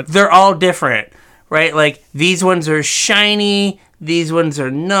different. they're all different, right? Like, these ones are shiny, these ones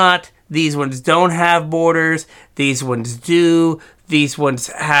are not, these ones don't have borders, these ones do, these ones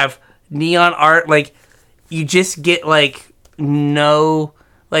have neon art. Like, you just get no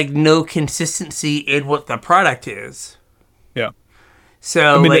consistency in what the product is. Yeah.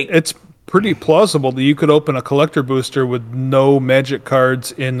 So, I mean, it's pretty plausible that you could open a collector booster with no magic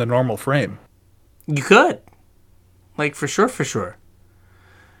cards in the normal frame. you could. Like, for sure.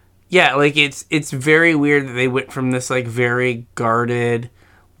 Yeah, like, it's very weird that they went from this, like, very guarded,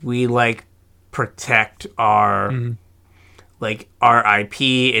 we, like, protect our, like, our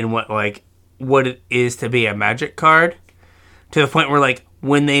IP and what it is to be a magic card, to the point where, like,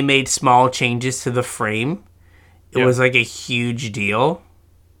 when they made small changes to the frame, it was, like, a huge deal.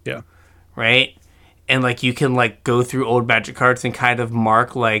 Yeah. Right? And, like, you can, like, go through old magic cards and kind of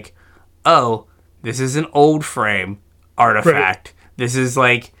mark, like, oh, this is an old frame artifact. Right. This is,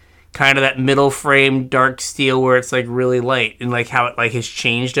 like, kind of that middle frame dark steel where it's, like, really light, and, like, how it, like, has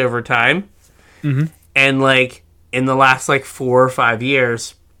changed over time. Mm-hmm. And, like, in the last, like, 4 or 5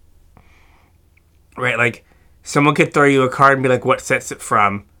 years, right, like, someone could throw you a card and be like, what set's it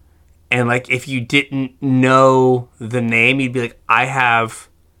from? And, like, if you didn't know the name, you'd be like, I have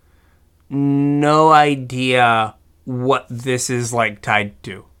no idea what this is, like, tied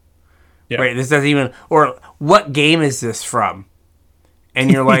to. Yeah. Right? This doesn't even... Or, what game is this from? And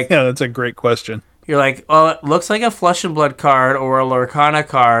you're like... Yeah, that's a great question. You're like, oh, it looks like a Flesh and Blood card or a Lorcana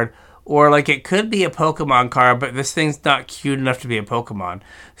card, or, like, it could be a Pokemon card, but this thing's not cute enough to be a Pokemon.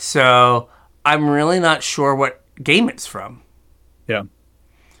 So, I'm really not sure what game it's from. Yeah.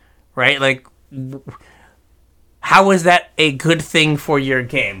 Right? Like, how is that a good thing for your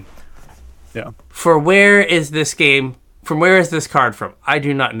game? Yeah. From where is this card from? I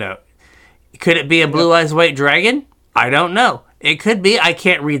do not know. Could it be a Blue Eyes White Dragon? I don't know. It could be. I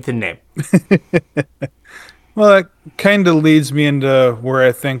can't read the name. Well, that kind of leads me into where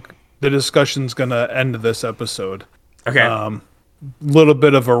I think the discussion's going to end this episode. Okay. Little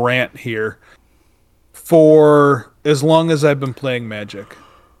bit of a rant here. For as long as I've been playing Magic,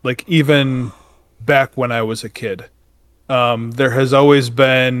 like even back when I was a kid, there has always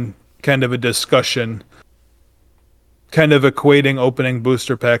been kind of a discussion kind of equating opening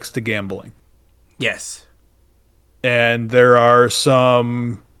booster packs to gambling. Yes. And there are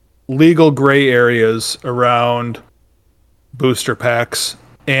some legal gray areas around booster packs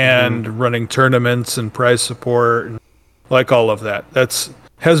and running tournaments and prize support and like all of that.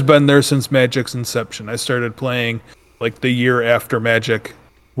 Has been there since Magic's inception. I started playing like the year after Magic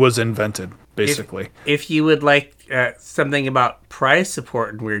was invented, basically. If you would like something about prize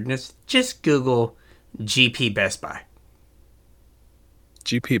support and weirdness, just Google GP Best Buy.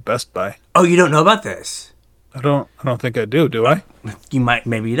 GP Best Buy. Oh, you don't know about this? I don't think I do I? You might,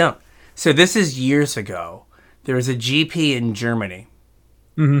 maybe you don't. So this is years ago. There was a GP in Germany.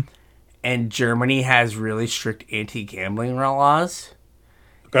 Mm-hmm. And Germany has really strict anti-gambling laws.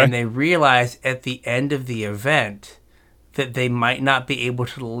 Okay. And they realized at the end of the event that they might not be able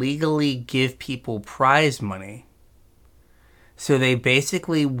to legally give people prize money. So they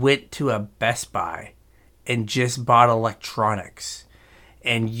basically went to a Best Buy and just bought electronics.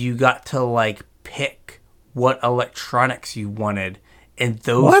 And you got to, like, pick what electronics you wanted. And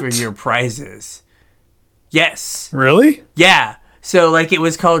those were your prizes. Yes. Really? Yeah. So, like, it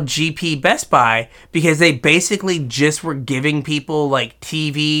was called GP Best Buy because they basically just were giving people, like,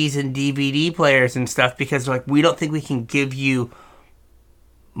 TVs and DVD players and stuff because they're like, we don't think we can give you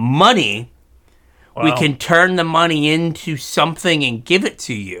money. Wow. We can turn the money into something and give it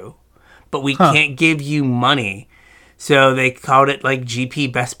to you, but we can't give you money. So they called it, like,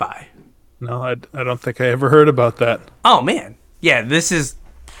 GP Best Buy. No, I don't think I ever heard about that. Oh man, yeah, this is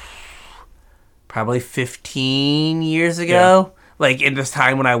probably 15 years ago, like in this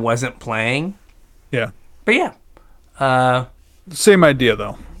time when I wasn't playing. Yeah. But yeah, Same idea,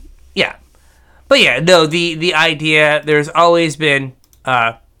 though. yeah, but yeah, no, the idea, there's always been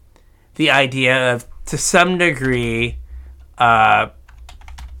the idea of, to some degree, there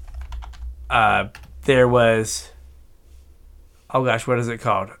was, oh gosh, what is it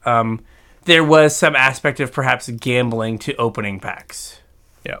called? There was some aspect of perhaps gambling to opening packs.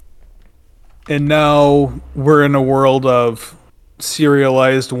 Yeah. And now we're in a world of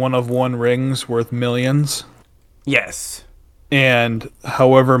serialized one-of-one rings worth millions. Yes. And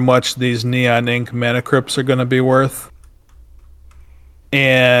however much these Neon Ink Mana Crypts are going to be worth.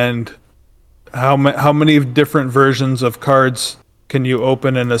 And how many different versions of cards can you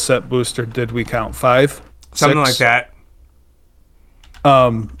open in a set booster? Did we count 5? Something 6? like that.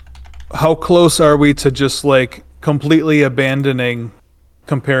 How close are we to just like completely abandoning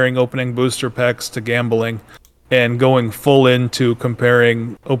comparing opening booster packs to gambling and going full into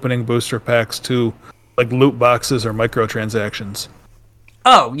comparing opening booster packs to like loot boxes or microtransactions?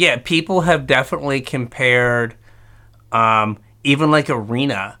 Oh, yeah, people have definitely compared even like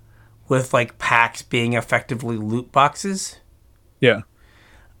Arena with like packs being effectively loot boxes. Yeah.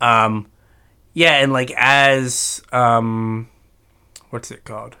 Yeah, and like as what's it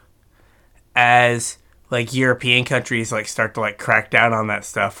called? As like European countries like start to like crack down on that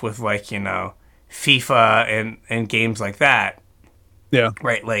stuff with like, you know, FIFA and games like that. Yeah.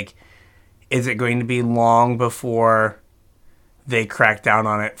 Right, like is it going to be long before they crack down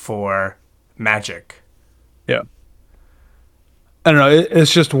on it for Magic? Yeah. I don't know.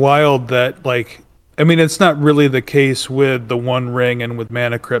 It's just wild that, like, I mean, it's not really the case with the One Ring and with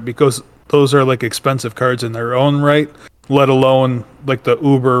Mana Crypt because those are like expensive cards in their own right, let alone like the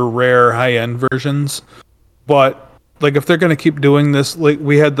uber rare high end versions. But like, if they're going to keep doing this, like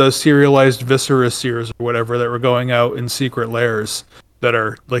we had the serialized Viscera Seers or whatever that were going out in secret layers that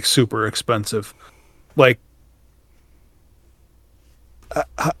are like super expensive. Like,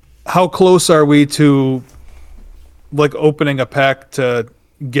 how close are we to like opening a pack to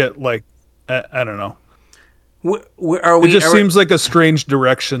get like I don't know. It just seems like a strange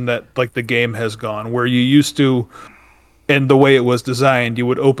direction that like the game has gone, where you used to, and the way it was designed, you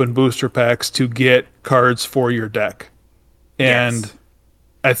would open booster packs to get cards for your deck. And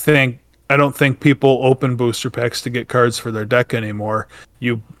yes. I don't think people open booster packs to get cards for their deck anymore.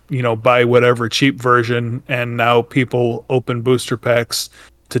 You know, buy whatever cheap version, and now people open booster packs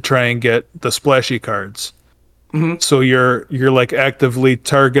to try and get the splashy cards. Mm-hmm. So you're like actively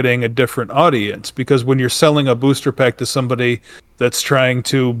targeting a different audience, because when you're selling a booster pack to somebody that's trying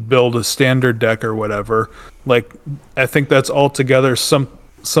to build a standard deck or whatever, like I think that's altogether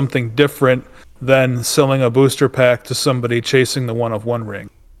something different than selling a booster pack to somebody chasing the one of one ring.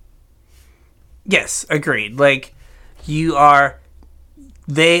 Yes, agreed. Like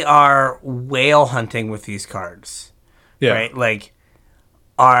they are whale hunting with these cards. Yeah. Right? Like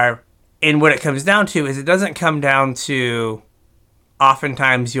and what it comes down to is it doesn't come down to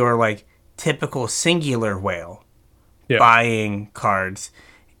oftentimes your like typical singular whale buying cards.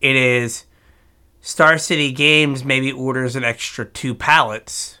 It is Star City Games maybe orders an extra 2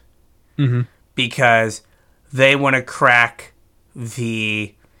 pallets because they want to crack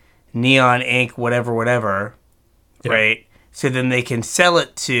the Neon Ink whatever, right? So then they can sell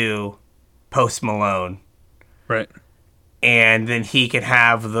it to Post Malone. Right. And then he can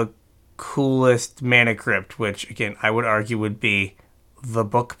have the coolest Mana Crypt, which again I would argue would be the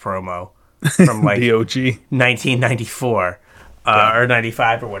book promo from like the OG 1994 or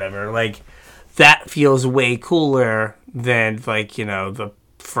 95 or whatever. Like that feels way cooler than like, you know, the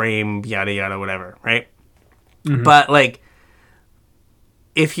frame yada yada whatever, right? Mm-hmm. But like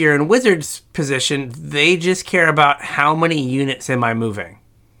if you're in Wizards' position, they just care about how many units am I moving.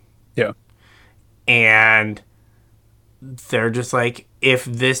 Yeah. And they're just like, if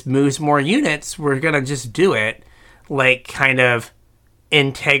this moves more units, we're going to just do it. Like, kind of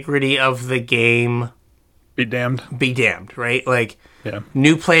integrity of the game. Be damned. Be damned, right? Like,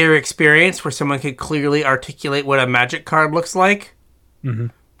 new player experience where someone could clearly articulate what a Magic card looks like. Mm-hmm.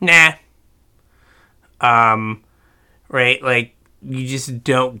 Nah. Right? Like, you just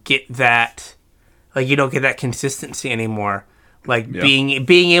don't get that. Like, you don't get that consistency anymore. Like,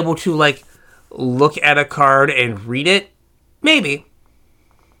 being able to, like, look at a card and read it, maybe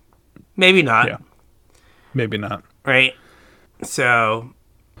not. Yeah, maybe not. Right. So,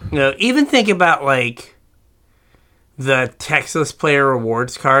 you know, even think about like the Texas Player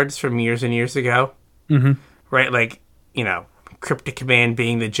Rewards cards from years and years ago. Mm-hmm. Right, like, you know, Cryptic Command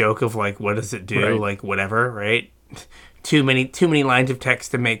being the joke of like, what does it do? Right. Like, whatever, right? Too many lines of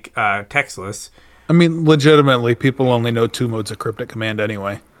text to make textless. I mean, legitimately, people only know 2 modes of Cryptic Command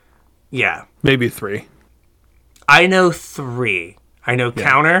anyway. Yeah. Maybe 3. I know 3. I know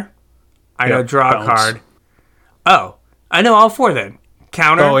counter. I know draw a bounce. card. Oh, I know all 4 then.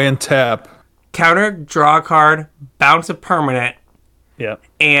 Counter. Oh, and tap. Counter, draw a card, bounce a permanent, Yeah.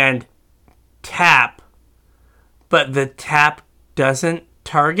 and tap. But the tap doesn't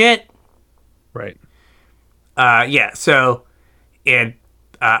target. Right. Yeah, so, and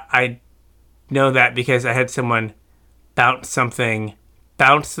I know that because I had someone bounce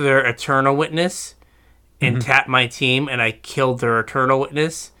their Eternal Witness, and tap my team, and I killed their Eternal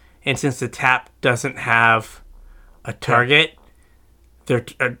Witness. And since the tap doesn't have a target,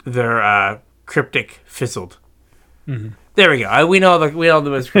 their Cryptic fizzled. There we go. We know the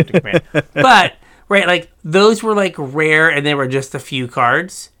most Cryptic Command. But, right, like, those were, like, rare, and they were just a few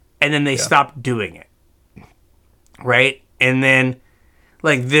cards, and then they stopped doing it. Right? And then,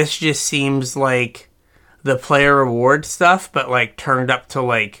 like, this just seems like the player reward stuff, but, like, turned up to,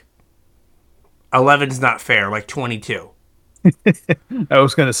 like, 11's not fair, like 22. I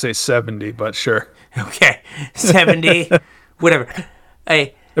was going to say 70, but sure. Okay. 70, whatever.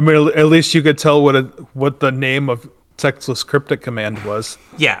 Hey, I mean, at least you could tell what the name of Textless Cryptic Command was.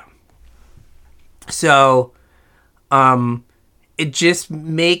 yeah. So, it just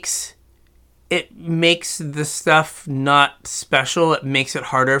makes the stuff not special. It makes it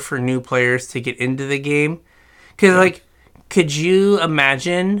harder for new players to get into the game. Because, like, could you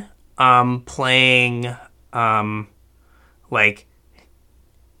imagine playing like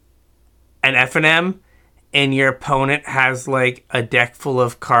an FNM and your opponent has like a deck full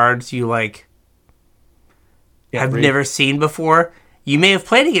of cards you like have never seen before? You may have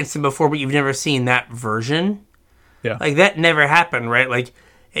played against them before, but you've never seen that version. Yeah. Like, that never happened, right? Like,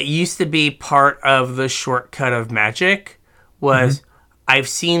 it used to be part of the shortcut of Magic was I've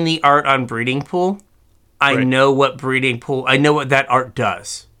seen the art on Breeding Pool. I know what that art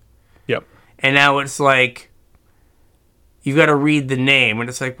does. Yep. And now it's like, you got to read the name. And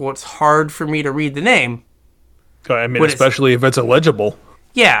it's like, well, it's hard for me to read the name. I mean, especially if it's illegible.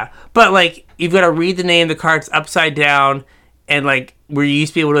 Yeah. But, like, you've got to read the name, the card's upside down, and, like, where you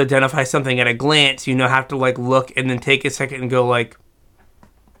used to be able to identify something at a glance, you now have to, like, look and then take a second and go, like,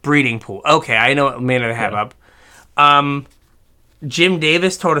 Breeding Pool. Okay, I know what mana to have up. Jim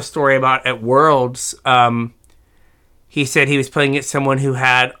Davis told a story about at Worlds. He said he was playing against someone who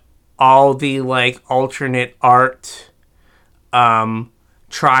had all the, like, alternate art,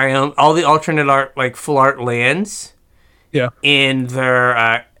 Triumph, all the alternate art, like, full art lands in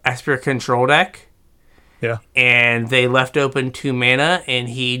their Esper control deck. Yeah. And they left open 2 mana, and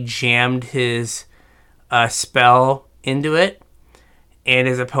he jammed his spell into it. And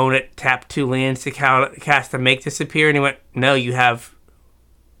his opponent tapped 2 lands to cast a Make Disappear, and he went, no, you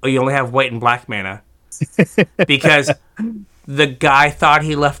only have white and black mana. Because the guy thought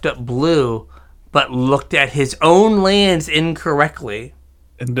he left up blue, but looked at his own lands incorrectly.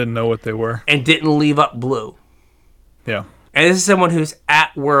 And didn't know what they were. And didn't leave up blue. Yeah. And this is someone who's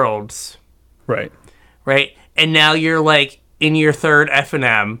at Worlds. Right. Right? And now you're, like, in your 3rd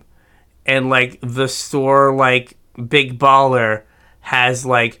F&M, and, like, the store, like, Big Baller has,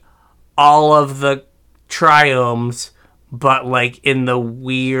 like, all of the triomes, but, like, in the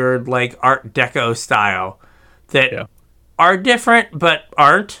weird, like, Art Deco style that are different but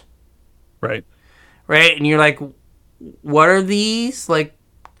aren't. Right. Right? And you're like, what are these? Like,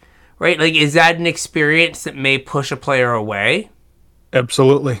 right? Like, is that an experience that may push a player away?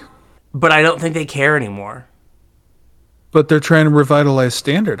 Absolutely. But I don't think they care anymore. But they're trying to revitalize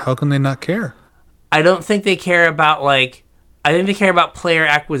Standard. How can they not care? I don't think they care about, like, I think they care about player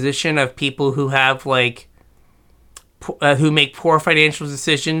acquisition of people who have, like, who make poor financial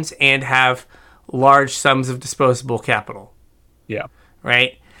decisions and have large sums of disposable capital. Yeah.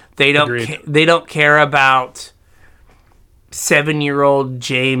 Right? They don't care about 7-year-old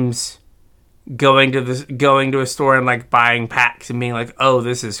James going to a store and, like, buying packs and being like, "Oh,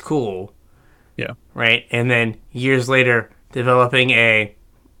 this is cool." Yeah. Right? And then years later developing a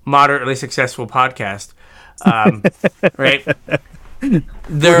moderately successful podcast. Right? He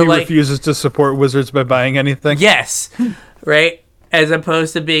refuses to support Wizards by buying anything. Yes. Right? As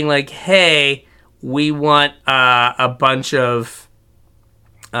opposed to being like, hey, we want a bunch of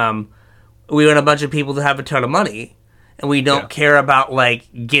people to have a ton of money, and we don't care about,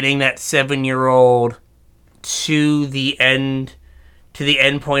 like, getting that 7-year-old to the end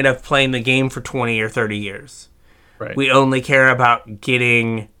point of playing the game for 20 or 30 years. Right. We only care about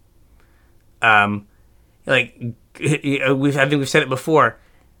getting I think we've said it before,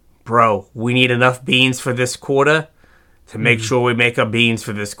 bro. We need enough beans for this quarter to make sure we make up beans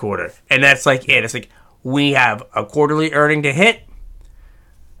for this quarter, and that's like it. It's like we have a quarterly earning to hit.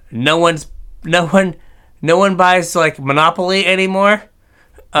 No one buys like Monopoly anymore.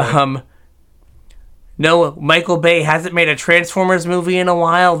 Right. No, Michael Bay hasn't made a Transformers movie in a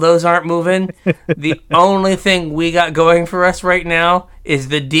while. Those aren't moving. The only thing we got going for us right now is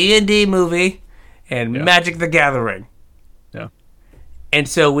the D&D movie and Magic the Gathering. Yeah. And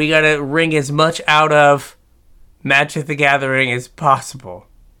so we got to wring as much out of Magic the Gathering as possible.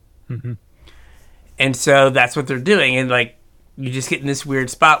 Mm-hmm. And so that's what they're doing. And like, you just get in this weird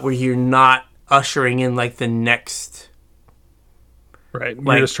spot where you're not ushering in like the next... Right.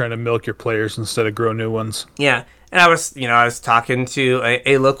 You're just trying to milk your players instead of grow new ones. Yeah. And I was talking to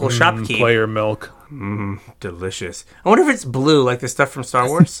a local shopkeep. Player milk. Delicious. I wonder if it's blue like the stuff from Star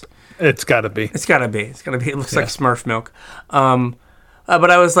Wars. It's got to be. It's got to be. It looks like Smurf milk. But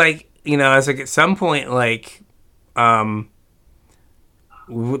I was like, at some point, like,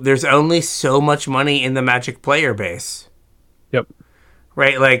 there's only so much money in the Magic player base. Yep.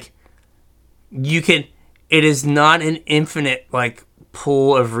 Right? Like, it is not an infinite, like,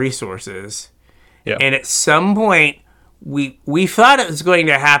 pool of resources. Yeah. And at some point, we thought it was going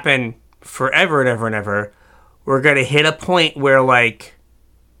to happen forever and ever and ever. We're going to hit a point where, like,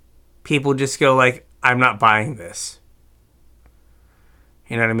 people just go, like, I'm not buying this.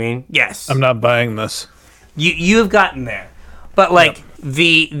 You know what I mean? Yes. I'm not buying this. You've gotten there. But, like,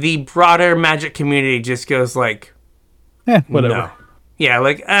 the broader Magic community just goes, like... whatever. No. Yeah,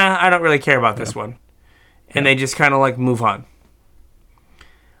 like, I don't really care about this one. And they just kind of, like, move on.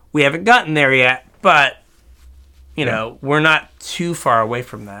 We haven't gotten there yet, but, we're not too far away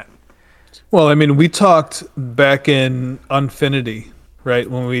from that. Well, I mean, we talked back in Unfinity,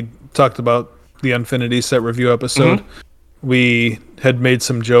 right? When we talked about the Unfinity set review episode, we had made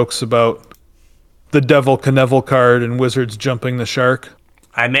some jokes about the Devil Knievel card and Wizards jumping the shark.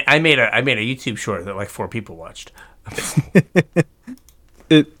 I made a YouTube short that, like, 4 people watched.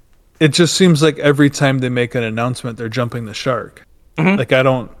 It just seems like every time they make an announcement, they're jumping the shark. Like,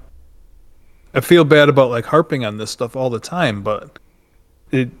 I feel bad about, like, harping on this stuff all the time, but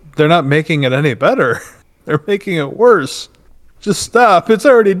they're not making it any better. They're making it worse. Just stop. It's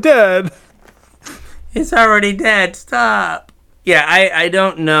already dead. It's already dead. Stop. Yeah, I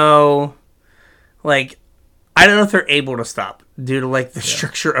don't know. Like, I don't know if they're able to stop due to, like, the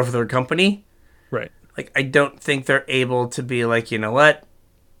structure of their company. Right. Like, I don't think they're able to be like, you know what?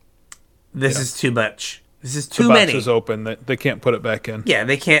 This is too much. This is too many. The box is open. They can't put it back in. Yeah,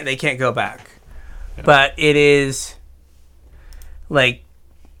 they can't go back. Yeah. But it is like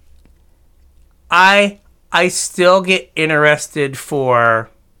I still get interested for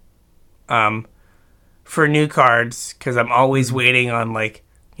new cards because I'm always waiting on, like,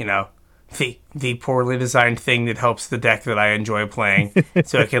 the poorly designed thing that helps the deck that I enjoy playing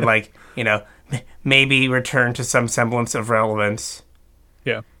so it can, like, maybe return to some semblance of relevance.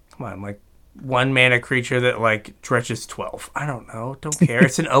 Yeah. Come on, like, 1 mana creature that, like, dredges 12. I don't know. Don't care.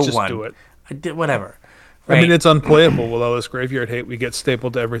 It's an 0-1. Just do it. I did whatever. Right? I mean, it's unplayable with all this graveyard hate. We get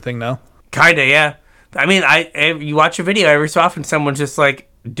stapled to everything now. Kinda, yeah. I mean, you watch a video every so often, someone's just, like,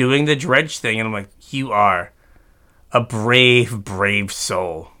 doing the dredge thing, and I'm like, you are a brave, brave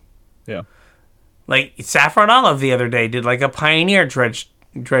soul. Yeah. Like, Saffron Olive the other day did, like, a Pioneer dredge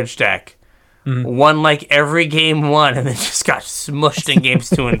deck. Won, like, every game 1, and then just got smushed in games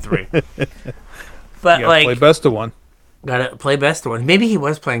 2 and 3. But, like, play best of 1. Gotta play best of 1. Maybe he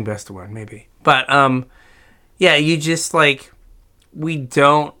was playing best of 1, maybe. But, yeah, you just, like,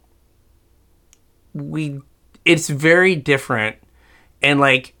 it's very different. And,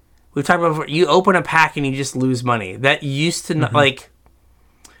 like, we've talked about before, you open a pack and you just lose money. That used to, not, like,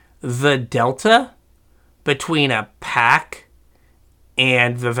 the delta between a pack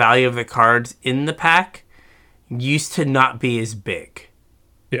and the value of the cards in the pack used to not be as big.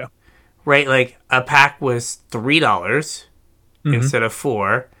 Yeah. Right? Like, a pack was $3 instead of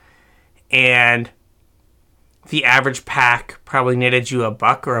 $4. And the average pack probably netted you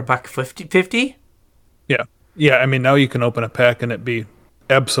 $1 or $1.50. Yeah. Yeah, I mean, now you can open a pack and it be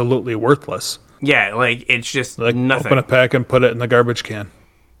absolutely worthless. Yeah, like, it's just like, nothing. Open a pack and put it in the garbage can.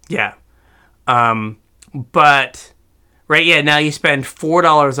 Yeah. But, right, yeah, now you spend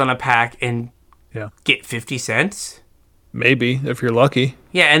 $4 on a pack and get 50 cents. Maybe, if you're lucky.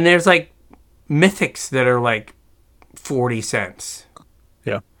 Yeah, and there's, like, mythics that are, like, 40 cents.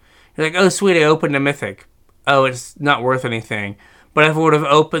 Yeah. You're like, oh, sweet, I opened a mythic. Oh, it's not worth anything. But if I would have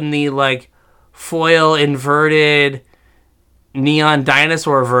opened the, like, foil inverted neon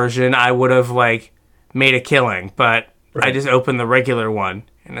dinosaur version, I would have, like, made a killing, but I Right. just opened the regular one,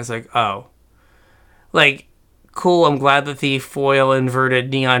 and it's like, oh. Like, cool, I'm glad that the foil inverted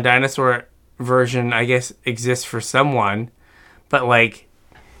Neon Dinosaur version, I guess, exists for someone, but, like,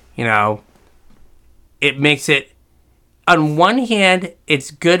 you know, it makes it, on one hand,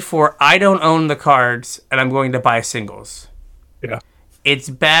 it's good for, I don't own the cards, and I'm going to buy singles. Yeah. It's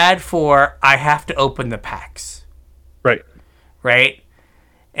bad for, I have to open the packs, Right. right?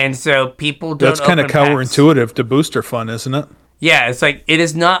 And so people don't That's kind of open packs. counterintuitive to booster fun, isn't it? Yeah, it's like, it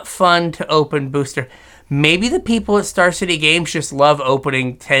is not fun to open booster. Maybe the people at Star City Games just love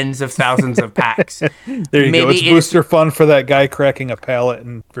opening tens of thousands of packs. There you go. Maybe It's booster fun for that guy cracking a pallet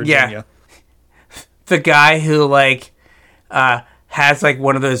in Virginia. The guy who, like, has, like,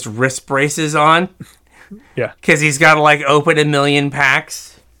 one of those wrist braces on Yeah. because he's got to, like, open 1 million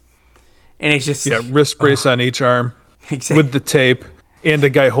packs. And it's just... Yeah. Wrist brace on each arm with the tape and a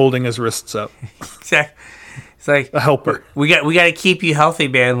guy holding his wrists up. Exactly. It's like, A helper. we got to keep you healthy,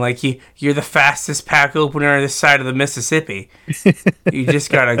 man. Like, you're the fastest pack opener on this side of the Mississippi. You just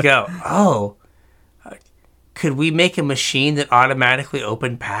got to go. Oh, could we make a machine that automatically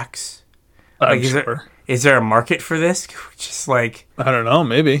opened packs? I'm Like, sure. is there a market for this? Could we just, like, I don't know.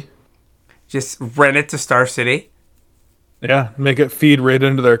 Maybe. just rent it to Star City? Yeah. Make it feed right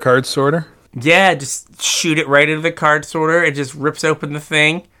into their card sorter. Yeah, just shoot it right into the card sorter. It just rips open the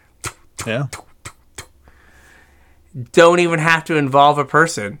thing. Yeah. Don't even have to involve a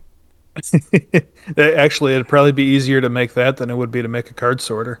person. Actually, it'd probably be easier to make that than it would be to make a card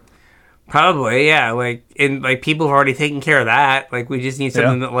sorter. Probably, yeah. Like, and like people have already taken care of that. Like, we just need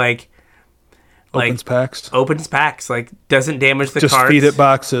something that like Opens packs. opens packs, like doesn't damage the Just cards. feed it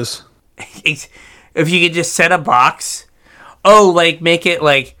boxes. If you could just set a box, like make it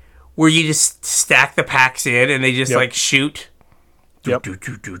like where you just stack the packs in and they just Yep. like shoot. Yep.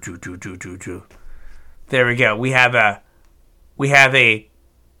 There we go. We have a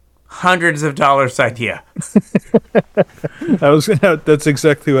hundreds of dollars idea. That's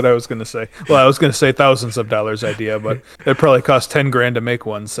exactly what I was going to say. Well, I was going to say thousands of dollars idea, but it probably cost 10 grand to make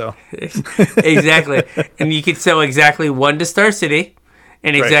one. So Exactly. And you could sell exactly one to Star City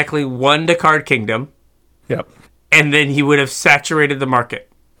and Right. exactly one to Card Kingdom, yep. and then you would have saturated the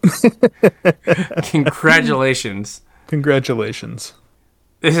market. Congratulations. Congratulations.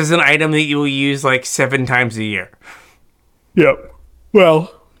 This is an item that you will use like 7 times a year. Yep.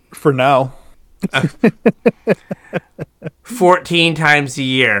 Well, for now. 14 times a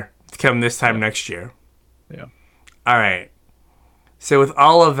year come this time next year. Yeah. All right. So with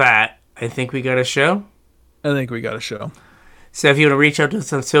all of that, I think we got a show. I think we got a show. So if you want to reach out to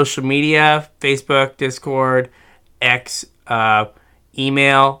us on social media, Facebook, Discord, X,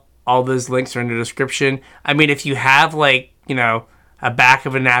 email, all those links are in the description. I mean, if you have like, a back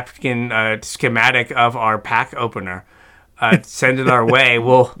of a napkin schematic of our pack opener, send it our way.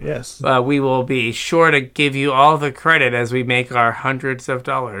 Yes. We will be sure to give you all the credit as we make our hundreds of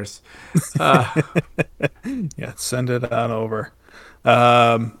dollars. Yeah, send it on over.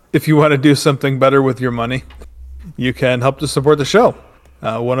 If you want to do something better with your money, you can help to support the show.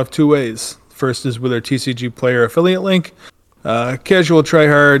 One of 2 ways. First is with our TCG Player affiliate link,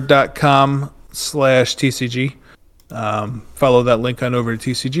 casualtryhard.com/TCG. Follow that link on over to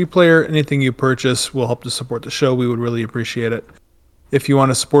TCG Player. Anything you purchase will help to support the show. We would really appreciate it. If you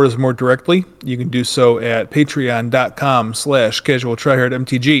want to support us more directly, you can do so at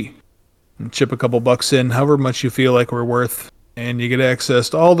patreon.com/casualtryhardmtg. And chip a couple bucks in, however much you feel like we're worth, and you get access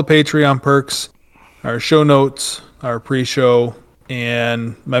to all the Patreon perks, our show notes, our pre-show,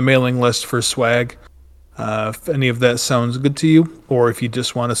 and my mailing list for swag. If any of that sounds good to you, or if you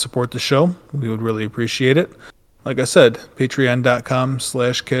just want to support the show, we would really appreciate it. Like I said,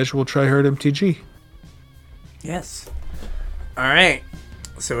 patreon.com/casualtryhardmtg. Yes. All right.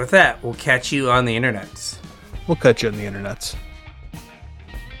 So with that, we'll catch you on the internets. We'll catch you on the internets.